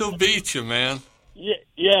could still beat you, man.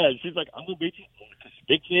 Yeah. She's like, I'm going to beat you.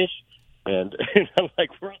 Big fish. And I'm like,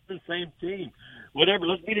 we're on the same team. Whatever,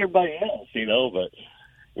 let's beat everybody else, but,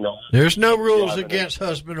 There's no rules against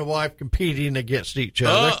husband and wife competing against each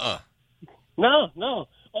other. No.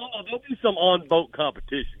 Oh, no, there'll be some on-boat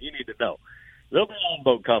competition. You need to know. There'll be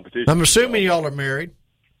on-boat competition. I'm assuming y'all are married.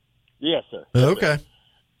 Yes, sir. Okay.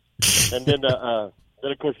 And then, of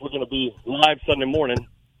course, we're going to be live Sunday morning.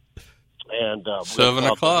 And 7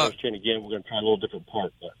 o'clock. Again, we're going to try a little different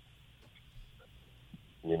part. But,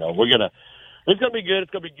 it's going to be good.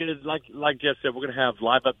 It's going to be good. Like Jeff said, we're going to have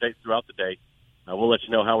live updates throughout the day. We'll let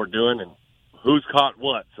you know how we're doing and who's caught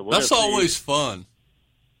what. So that's always fun.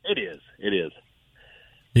 It is.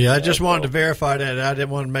 Yeah, I just wanted to verify that. I didn't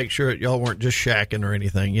want to make sure that y'all weren't just shacking or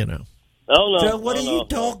anything, Oh, no. So what are you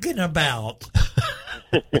talking about?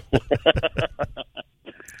 So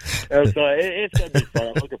it's going to be fun.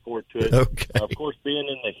 I'm looking forward to it. Okay. Of course, being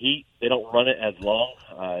in the heat, they don't run it as long.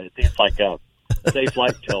 I think it's like a safe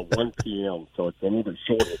flight till 1 p.m., so it's a little bit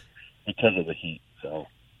shorter because of the heat. So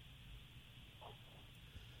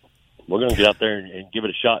we're going to get out there and give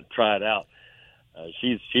it a shot and try it out.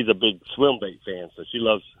 She's a big swim bait fan, so she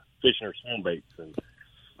loves fishing her swim baits, and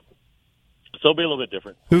so it'll be a little bit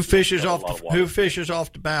different. Who fishes off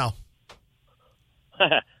the bow?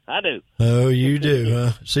 I do. Oh, you do,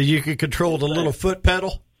 huh? So you can control the little foot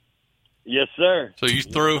pedal? Yes, sir. So you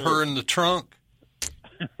throw her in the trunk?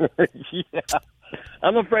 Yeah.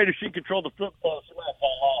 I'm afraid if she controlled the football, she might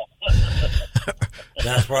fall off.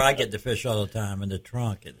 That's where I get the fish all the time, in the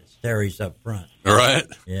trunk, and the sterries up front. Right.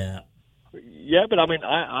 Yeah. Yeah, but I mean,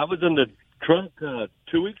 I was in the trunk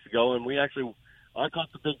 2 weeks ago, and I caught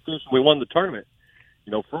the big fish, and we won the tournament,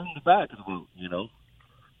 from the back of the boat,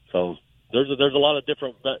 So there's a lot of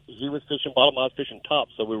different. He was fishing bottom, I was fishing top,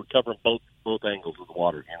 so we were covering both angles of the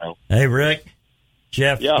water, Hey, Rick,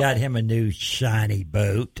 Jeff's got him a new shiny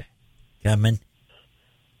boat coming.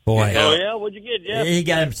 Boy. Oh, yeah? What'd you get, Jeff? He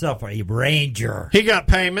got himself a Ranger. He got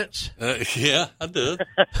payments. Yeah, I did.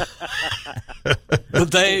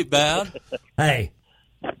 But they ain't bad. Hey,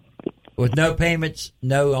 with no payments,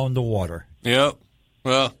 no on the water. Yep.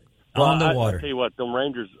 Well, on the water. I'll tell you what, them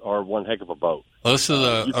Rangers are one heck of a boat. Well, this is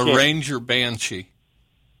a Ranger Banshee.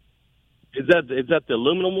 Is that the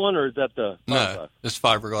aluminum one, or is that the fiberglass? No, it's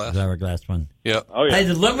fiberglass. Fiberglass one. Yep. Oh, yeah. Hey,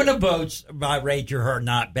 the aluminum boats by Ranger are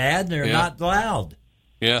not bad. They're not loud.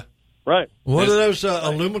 Yeah. Right. What are those,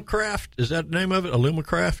 Alumacraft? Is that the name of it,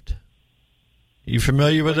 Alumacraft? You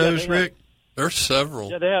familiar with those, Rick? There's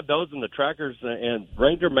several. Yeah, they have those in the trackers, and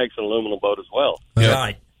Ranger makes an aluminum boat as well. Yeah.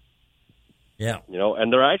 Right. Yeah.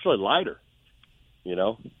 And they're actually lighter.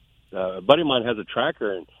 A buddy of mine has a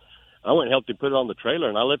tracker, and I went and helped him put it on the trailer,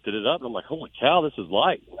 and I lifted it up, and I'm like, holy cow, this is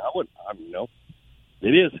light. And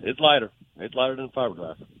it is. It's lighter. It's lighter than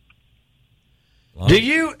fiberglass. Do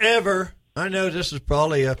you ever, I know this is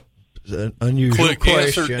probably an unusual Quick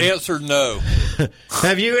question. answer no.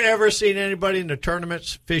 Have you ever seen anybody in the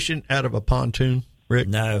tournaments fishing out of a pontoon, Rick?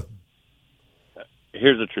 No.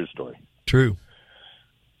 Here's a true story. True.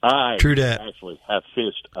 True that. Actually have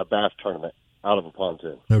fished a bass tournament out of a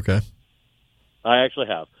pontoon. Okay. I actually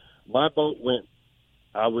have. My boat went,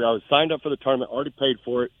 I was signed up for the tournament, already paid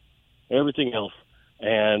for it, everything else,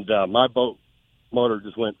 and my boat motor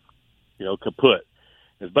just went, kaput.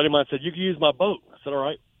 His buddy of mine said, you can use my boat. I said, all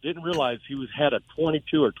right. Didn't realize he had a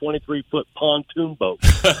 22 or 23-foot pontoon boat.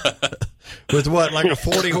 With what, like a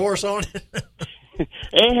 40 horse on it?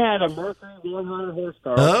 It had a Mercury 100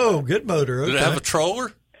 horsepower. Oh, good motor. Okay. Did it have a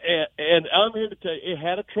troller? And I'm here to tell you, it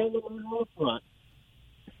had a trailer on the front,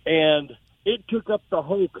 and it took up the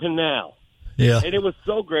whole canal. Yeah. And it was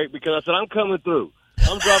so great because I said, I'm coming through.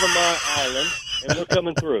 I'm driving my island, and we're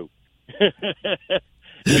coming through.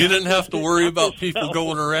 You didn't have to worry about people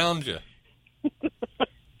going around you.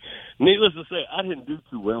 Needless to say, I didn't do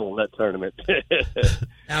too well in that tournament.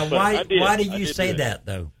 Now, why do you say that,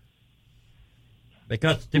 though?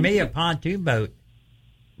 Because to me, a pontoon boat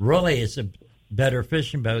really is a better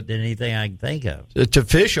fishing boat than anything I can think of. To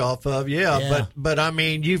fish off of, yeah. But I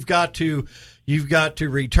mean, you've got to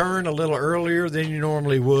return a little earlier than you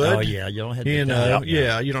normally would. Oh yeah, you don't have you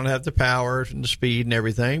don't have the power and the speed and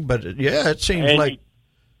everything. But it seems like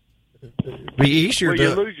it'd be easier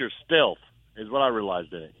you lose your stealth is what I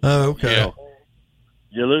realized in it. Oh, okay. Yeah.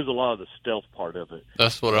 You lose a lot of the stealth part of it.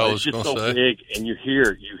 That's what I was going to say. It's just so big, and you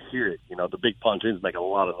hear it. The big pontoons make a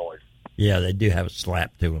lot of noise. Yeah, they do have a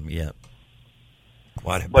slap to them. Yeah.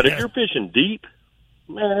 But if you're fishing deep,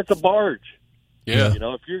 man, it's a barge. Yeah.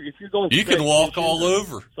 If you're going, you can walk all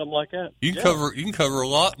over. Something like that. You can cover a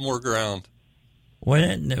lot more ground.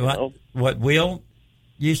 What Will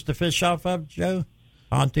used to fish off of, Joe?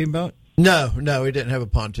 Pontoon boat? No, he didn't have a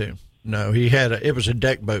pontoon. No, he had it was a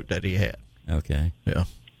deck boat that he had. Okay. Yeah.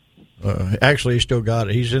 Actually, he still got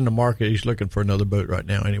it. He's in the market. He's looking for another boat right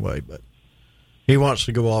now anyway, but he wants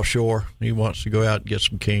to go offshore. He wants to go out and get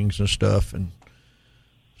some kings and stuff, and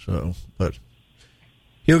so, but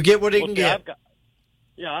he'll get what he can get.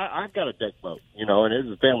 I've got a deck boat, and it's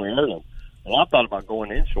a family heirloom. And I thought about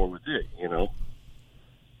going inshore with it,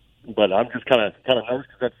 but I'm just kind of nervous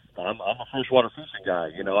because I'm a freshwater fishing guy.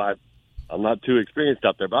 I'm not too experienced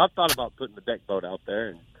out there, but I've thought about putting the deck boat out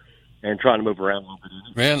there and trying to move around a little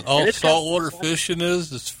bit. Man, all saltwater fishing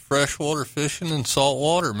is freshwater fishing in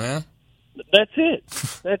saltwater, man. That's it.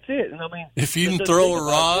 And I mean, if you can throw a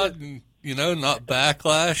rod and not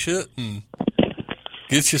backlash it and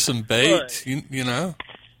get you some bait, you know.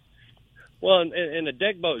 Well, and a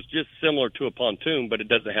deck boat is just similar to a pontoon, but it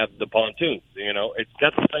doesn't have the pontoons. It's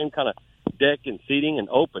got the same kind of deck and seating and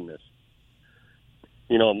openness.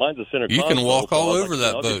 Mine's a center. You can walk all over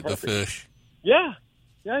that boat to fish. Yeah,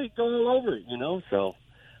 you go all over it. So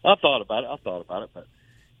I thought about it, but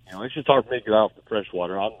it's just hard for me to get off the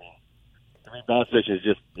freshwater. I mean, bass fishing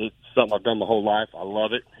is it's something I've done my whole life. I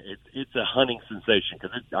love it. It's a hunting sensation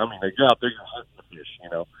because they go out there, you're hunting the fish,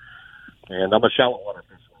 And I'm a shallow water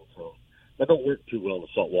fisherman, so I don't work too well in the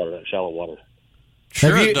salt water, that shallow water.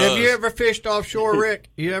 Sure have you ever fished offshore, Rick?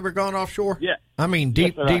 You ever gone offshore? Yeah. I mean,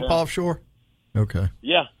 deep offshore. Okay.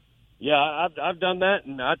 Yeah, I've done that,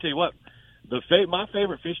 and I tell you what, my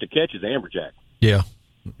favorite fish to catch is amberjack. Yeah.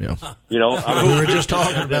 We were just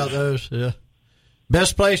talking about those. Yeah.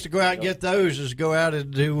 Best place to go out and get those is go out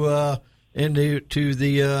into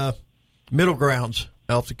the middle grounds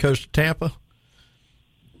off the coast of Tampa.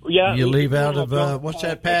 Yeah. You leave out of what's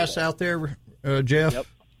that pass out there, Jeff? Yep.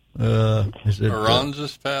 Is it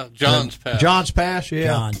Aronza's Pass? John's Pass. John's Pass, yeah.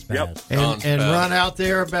 John's Pass. Yep. And run out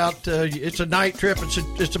there about it's a night trip.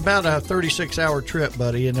 It's about a 36-hour trip,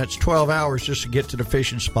 buddy, and that's 12 hours just to get to the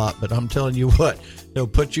fishing spot. But I'm telling you what, they'll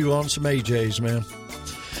put you on some AJs, man.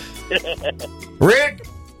 Rick,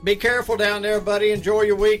 be careful down there, buddy. Enjoy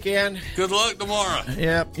your weekend. Good luck tomorrow.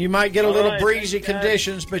 Yeah, you might get a little breezy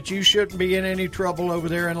conditions, but you shouldn't be in any trouble over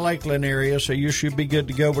there in the Lakeland area, so you should be good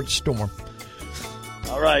to go with the storm.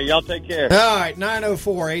 All right, y'all take care. All right,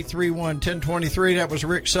 904-831-1023. That was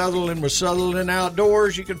Rick Sutherland with Sutherland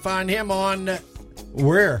Outdoors. You can find him on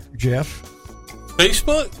where, Jeff?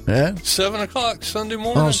 Facebook. Yeah. 7 o'clock Sunday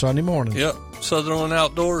morning. Oh, Sunday morning. Yep. Sutherland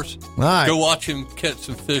Outdoors. All right. Go watch him catch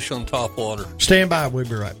some fish on top water. Stand by. We'll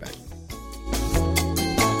be right back.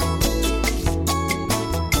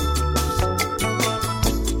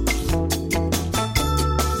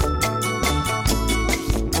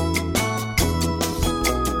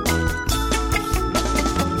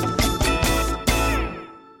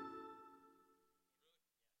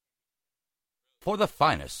 For the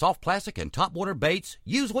finest soft plastic and topwater baits,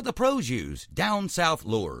 use what the pros use, Down South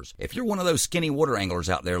Lures. If you're one of those skinny water anglers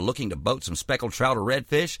out there looking to boat some speckled trout or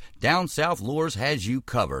redfish, Down South Lures has you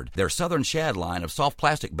covered. Their Southern Shad line of soft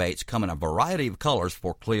plastic baits come in a variety of colors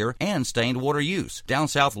for clear and stained water use. Down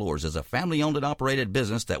South Lures is a family-owned and operated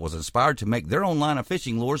business that was inspired to make their own line of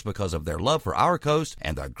fishing lures because of their love for our coast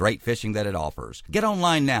and the great fishing that it offers. Get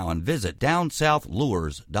online now and visit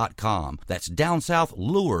DownSouthLures.com. That's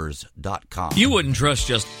DownSouthLures.com. You wouldn't trust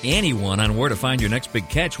just anyone on where to find your next big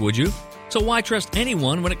catch, would you? So why trust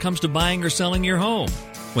anyone when it comes to buying or selling your home?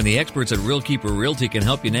 When the experts at Real Keeper Realty can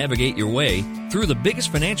help you navigate your way through the biggest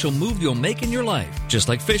financial move you'll make in your life. Just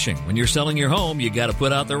like fishing, when you're selling your home, you got to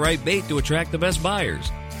put out the right bait to attract the best buyers.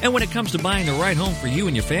 And when it comes to buying the right home for you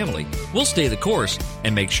and your family, we'll stay the course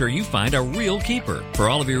and make sure you find a Real Keeper. For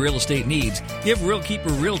all of your real estate needs, give Real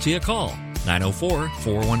Keeper Realty a call.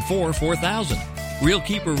 904-414-4000. Real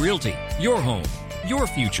Keeper Realty. Your home. Your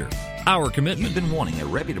future. Our commitment. You've been wanting a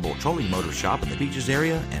reputable trolling motor shop in the Beaches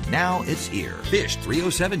area, and now it's here. Fish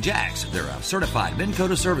 307 Jacks. They're a certified Minn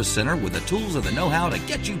Kota service center with the tools and the know-how to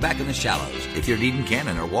get you back in the shallows. If you're needing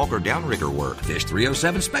cannon or walker downrigger work, Fish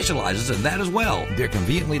 307 specializes in that as well. They're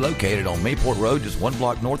conveniently located on Mayport Road, just 1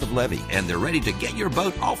 block north of Levee, and they're ready to get your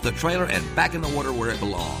boat off the trailer and back in the water where it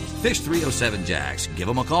belongs. Fish 307 Jacks. Give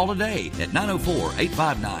them a call today at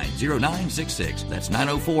 904-859-0966. That's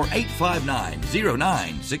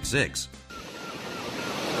 904-859-0966.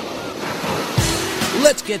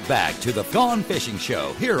 Let's get back to the Gone Fishing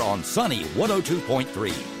Show here on Sunny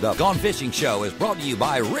 102.3. The Gone Fishing Show is brought to you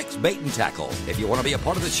by Rick's Bait and Tackle. If you want to be a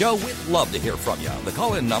part of the show, we'd love to hear from you. The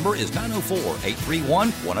call-in number is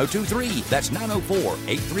 904-831-1023. That's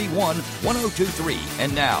 904-831-1023.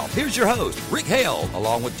 And now, here's your host, Rick Hale,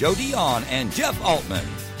 along with Joe Dion and Jeff Altman.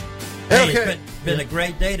 Hey, it's been a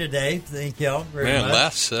great day today. Thank y'all very much.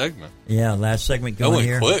 Last segment. Yeah, last segment going went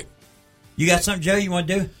here. Quick. You got something, Joe, you want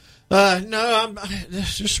to do? No,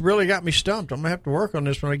 this just really got me stumped. I'm going to have to work on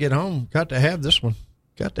this when I get home. Got to have this one.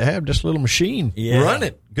 Got to have this little machine. Yeah. Run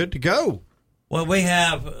it. Good to go. Well, we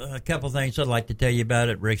have a couple things I'd like to tell you about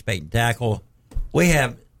at Rick's Bait and Tackle. We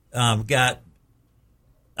have I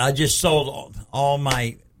just sold all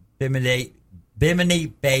my Bimini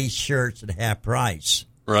Bay shirts at half price.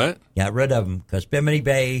 Right. Got rid of them because Bimini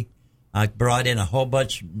Bay, I brought in a whole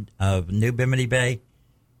bunch of new Bimini Bay.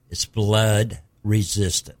 It's blood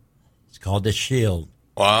resistant. It's called the Shield.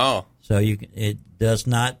 Wow. So it's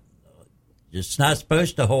not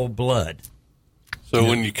supposed to hold blood. So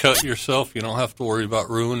when you cut yourself, you don't have to worry about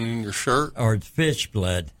ruining your shirt? Or fish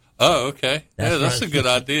blood. Oh, okay. That's a good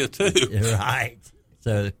idea, too. Right.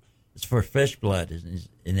 So it's for fish blood,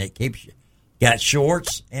 and it keeps you. Got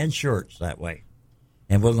shorts and shirts that way.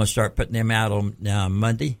 And we're going to start putting them out on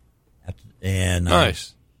Monday. And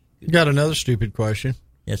nice. You got another stupid question.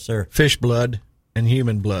 Yes, sir. Fish blood and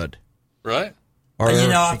human blood. Right.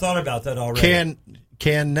 I thought about that already.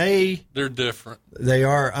 Can they? They're different. They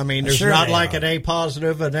are. I mean, there's sure not like an A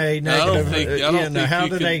positive, an A negative.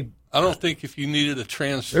 I don't think if you needed a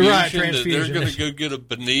transfusion, that they're going to go get a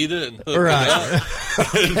Bonita and hook it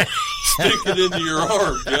up and stick it into your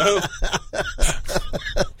arm, Joe.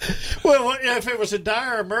 Well, if it was a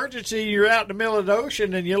dire emergency, you're out in the middle of the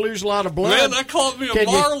ocean and you lose a lot of blood. Man, that called me a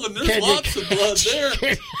marlin. There's lots of blood there.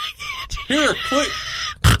 Here, quick.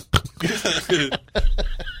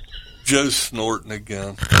 Joe's snorting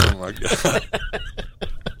again. Oh, my God.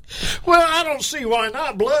 Well, I don't see why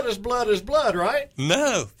not. Blood is blood is blood, right?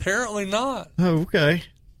 No, apparently not. Oh, okay.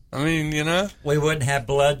 I mean, we wouldn't have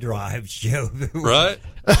blood drives, Joe. Right?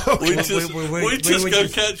 We just go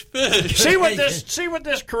catch fish. See what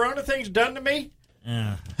this Corona thing's done to me?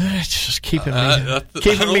 It's just keeping me out of the loop.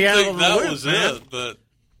 That was it, but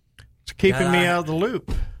it's keeping me out of the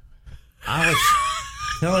loop. I was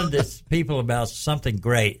telling these people about something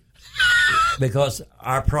great because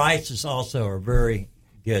our prices also are very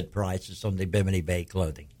good prices on the Bimini Bay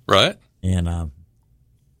clothing. Right. And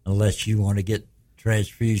unless you want to get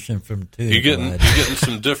transfusion from you're getting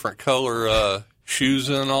some different color shoes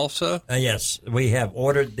in also? Yes. We have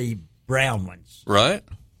ordered the brown ones. Right.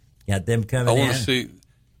 Got them coming in. I want to see.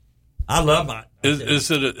 I love mine.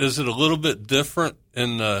 Is it a little bit different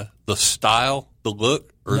in the style, the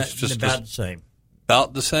look, or it's just about the same?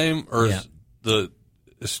 About the same, or is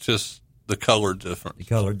it's just the color different? The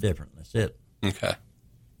color different. That's it. Okay.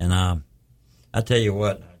 And I tell you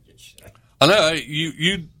what, I know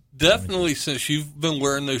you definitely, since you've been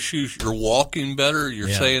wearing those shoes, you're walking better. You're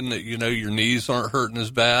saying that, your knees aren't hurting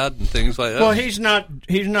as bad and things like that. Well, he's not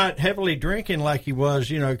heavily drinking like he was,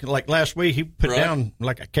 like last week he put down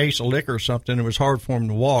like a case of liquor or something. It was hard for him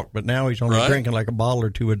to walk, but now he's only drinking like a bottle or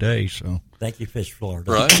two a day. So thank you, Fish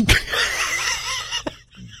Florida. Right.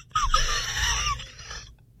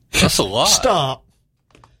 That's a lot.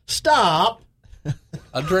 Stop.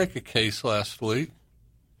 I drank a case last week.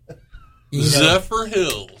 Zephyr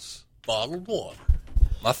Hills bottled water,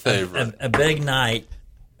 my favorite. A big night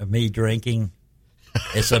of me drinking.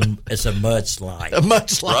 It's a mudslide. A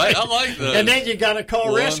mudslide, right? I like that. And then you got to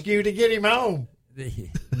call rescue to get him home.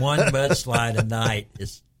 One mudslide a night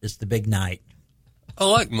is the big night. I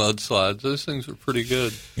like mudslides. Those things are pretty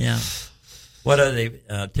good. Yeah. What are they?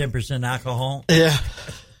 10% alcohol. Yeah.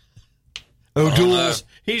 O'Doul's.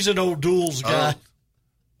 He's an O'Doul's guy.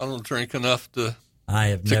 I don't drink enough to. I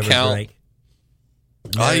have never drank.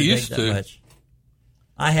 I used to. Much.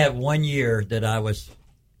 I have 1 year that I was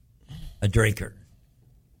a drinker,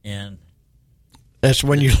 and that's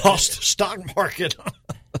when you lost the stock market.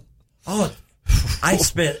 I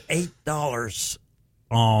spent $8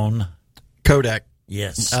 on Kodak.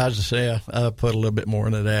 Yes, I was to say I put a little bit more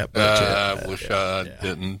into that. But I wish I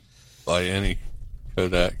didn't buy any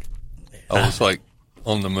Kodak. I was like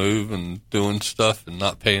on the move and doing stuff and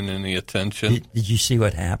not paying any attention. Did you see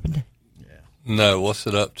what happened? No, what's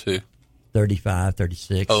it up to? 35,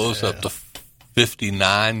 36. Oh, it was up to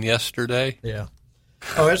 59 yesterday. Yeah.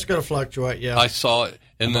 Oh, it's going to fluctuate, yeah. I saw it.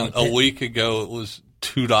 And then a week ago, it was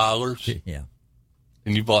 $2. Yeah.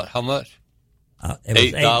 And you bought how much?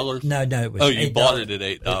 $8? No, it was $8. Oh, you bought it at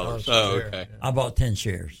 $8. Oh, okay. I bought 10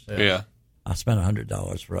 shares. Yeah. I spent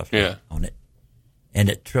 $100 roughly on it. And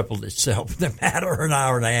it tripled itself in a matter of an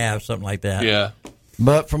hour and a half, something like that. Yeah.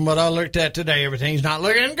 But from what I looked at today, everything's not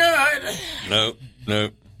looking good.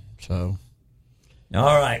 Nope. So,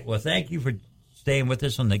 all right. Well, thank you for staying with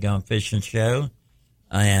us on the Gone Fishing Show.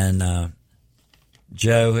 And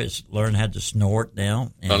Joe has learned how to snort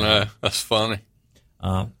now. And, I know. That's funny.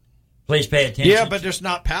 Please pay attention. Yeah, but it's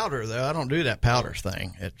not powder, though. I don't do that powder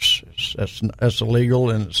thing. That's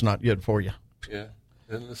illegal, and it's not good for you. Yeah.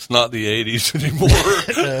 And it's not the 80s anymore.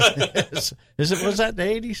 Was that the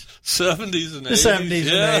 80s? 70s and 80s. The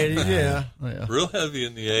 70s and 80s, yeah. Real heavy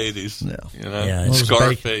in the 80s. Yeah. Yeah,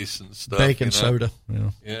 Scarface and stuff. Baking soda.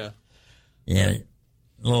 Yeah. Yeah.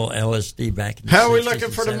 A little LSD back in the How 60s are we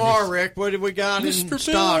looking for 70s. tomorrow, Rick? What have we got in Bill.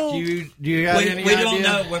 stock? Do you have any idea? We don't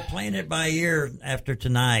know. We're playing it by ear after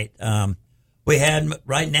tonight. We had,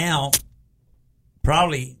 right now,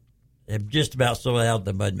 probably have just about sold out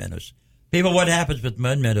the mud minnows. People, what happens with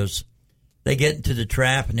mud minnows, they get into the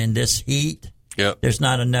trap, and in this heat, there's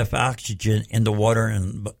not enough oxygen in the water,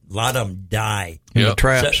 and a lot of them die. In the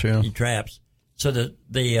traps, In traps. So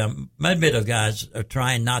the mud minnow guys are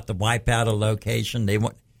trying not to wipe out a location. They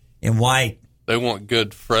want They want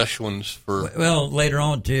good fresh ones for. Well, later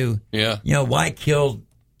on too. Yeah. White kill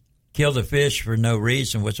the fish for no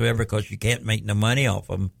reason whatsoever because you can't make no money off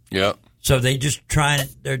them. Yeah. So they're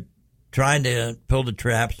trying to pull the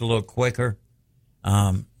traps a little quicker,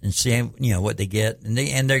 and see what they get, and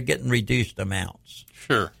they're getting reduced amounts.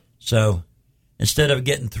 Sure. So instead of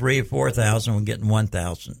getting 3,000 or 4,000, we're getting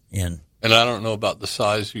 1,000 in. And I don't know about the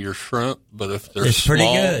size of your shrimp, but if they're it's small,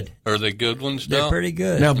 pretty good. Are they good ones? They're pretty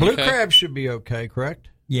good. Now blue crabs should be okay, correct?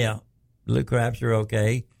 Yeah, blue crabs are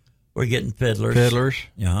okay. We're getting fiddlers.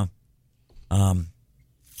 Yeah.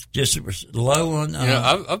 Just low on.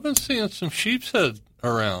 I've been seeing some sheepshead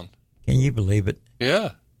around. Can you believe it?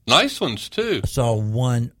 Yeah. Nice ones, too. I saw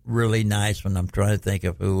one really nice one. I'm trying to think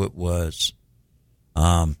of who it was.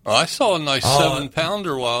 I saw a nice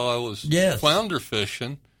 7-pounder while I was flounder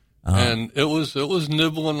fishing, and it was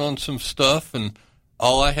nibbling on some stuff, and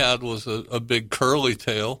all I had was a big curly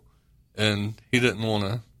tail, and he didn't want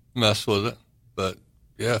to mess with it. But,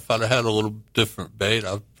 yeah, if I'd have had a little different bait,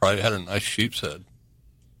 I'd probably had a nice sheepshead.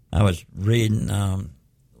 I was reading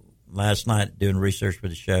last night, doing research for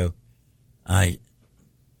the show. I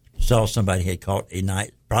saw somebody had caught a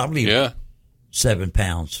night, probably 7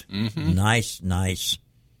 pounds. Mm-hmm. Nice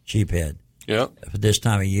sheephead. Yep. For this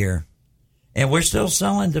time of year. And we're still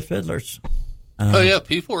selling the fiddlers.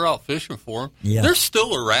 People are out fishing for them. Yeah. They're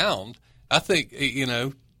still around. I think,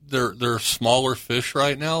 they're smaller fish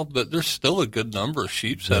right now, but there's still a good number of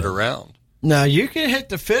sheepshead around. Now, you can hit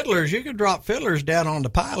the fiddlers. You can drop fiddlers down on the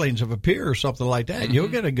pilings of a pier or something like that, and you'll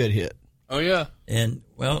get a good hit. Oh, yeah. And,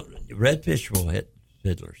 redfish will hit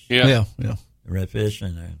fiddlers. Yeah. Redfish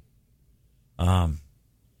and on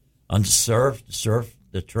the surf,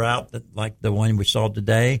 the trout, like the one we saw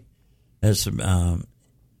today, has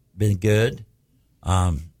been good.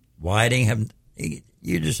 whiting,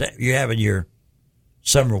 you're having your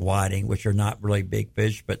summer whiting, which are not really big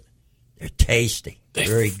fish, but they're tasty. They're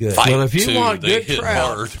very good. Well, if you want good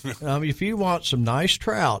trout, if you want some nice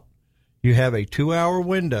trout, you have a 2-hour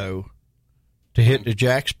window to hit the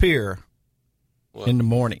Jack's Pier in the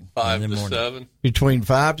morning. 5 to 7? Between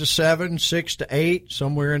 5 to 7, 6 to 8,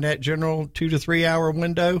 somewhere in that general 2 to 3 hour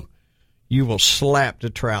window, you will slap the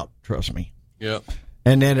trout, trust me. Yep.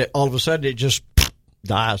 And then all of a sudden it just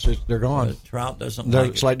dies. They're gone. The trout doesn't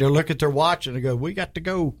like It's like they look at their watch and they go, we got to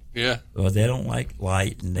go. Yeah. Well, they don't like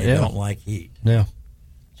light and they don't like heat. Yeah.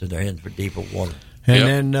 So they're heading for deeper water.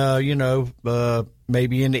 And then,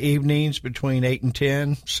 maybe in the evenings between 8 and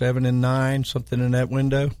 10, 7 and 9, something in that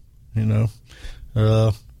window,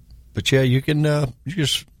 But, yeah, you can you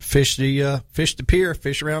just fish the pier,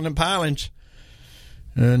 fish around them pilings.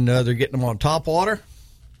 And they're getting them on top water.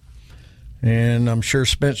 And I'm sure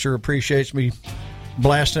Spencer appreciates me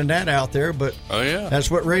blasting that out there, but that's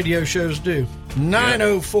what radio shows do.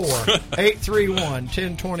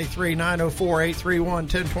 904-831-1023,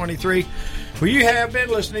 904-831-1023. Well, you have been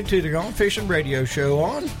listening to the Gone Fishing Radio Show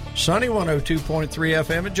on Sunny 102.3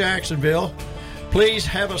 FM in Jacksonville. Please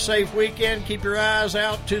have a safe weekend. Keep your eyes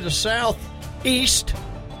out to the southeast,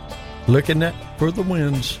 looking for the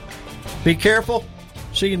winds. Be careful.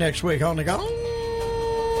 See you next week on the Gone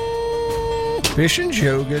Fishing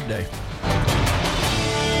Show. Good day.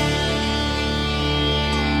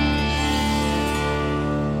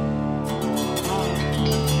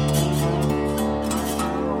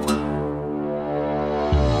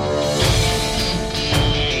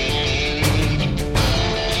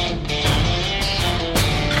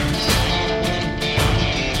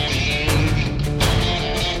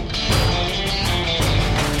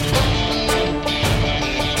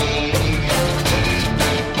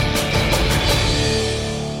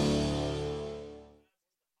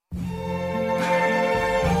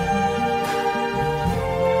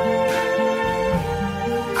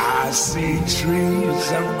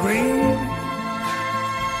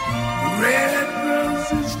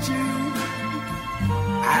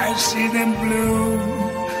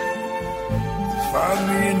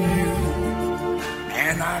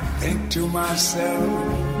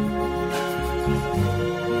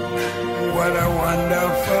 What a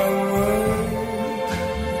wonderful world.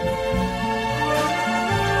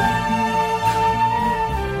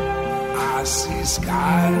 I see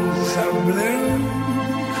skies of blue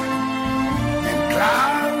and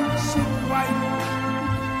clouds of white,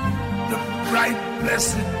 the bright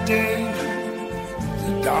blessed day,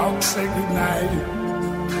 the dark sacred night,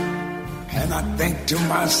 and I think to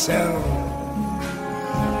myself,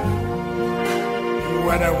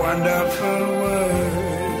 what a wonderful world.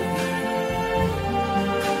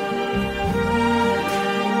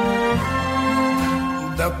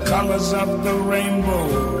 The colors of the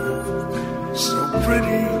rainbow, so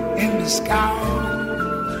pretty in the sky,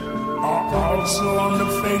 are also on the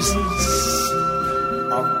faces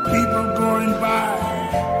of people going by.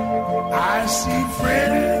 I see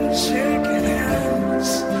friends shaking hands,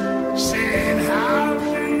 saying, how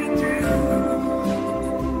do you do?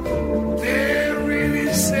 They're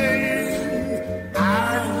really saying, I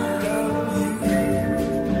love you.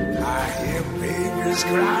 I hear babies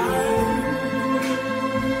cry.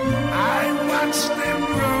 I watch them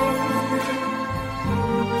grow.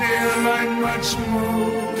 They're like much more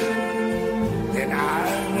than I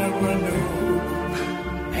never knew.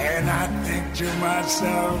 And I think to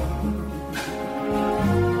myself,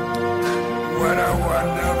 what a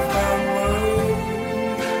wonderful world.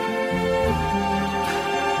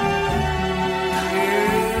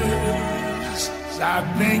 Yes, I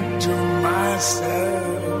think to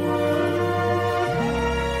myself,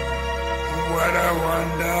 what a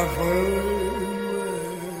wonderful world.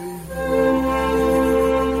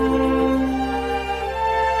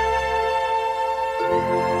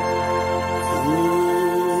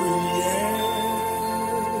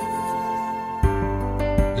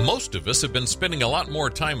 Most of us have been spending a lot more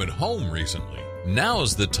time at home recently.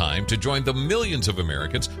 Now's the time to join the millions of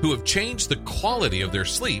Americans who have changed the quality of their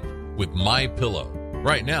sleep with MyPillow.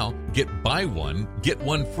 Right now, get buy one, get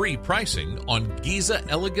one free pricing on Giza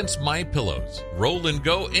Elegance MyPillows, Roll and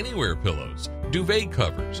Go Anywhere pillows, duvet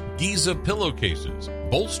covers, Giza pillowcases,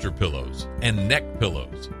 bolster pillows, and neck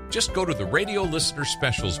pillows. Just go to the radio listener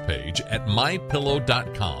specials page at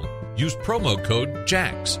mypillow.com. Use promo code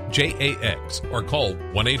JAX, J-A-X, or call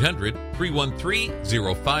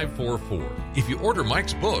 1-800-313-0544. If you order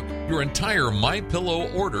Mike's book, your entire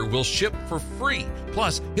MyPillow order will ship for free.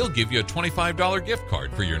 Plus, he'll give you a $25 gift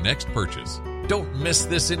card for your next purchase. Don't miss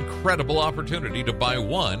this incredible opportunity to buy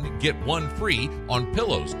one, get one free on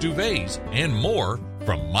pillows, duvets, and more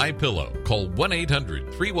from MyPillow. Call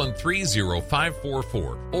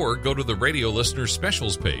 1-800-313-0544 or go to the radio listener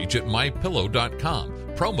specials page at mypillow.com.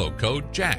 Promo code Jack.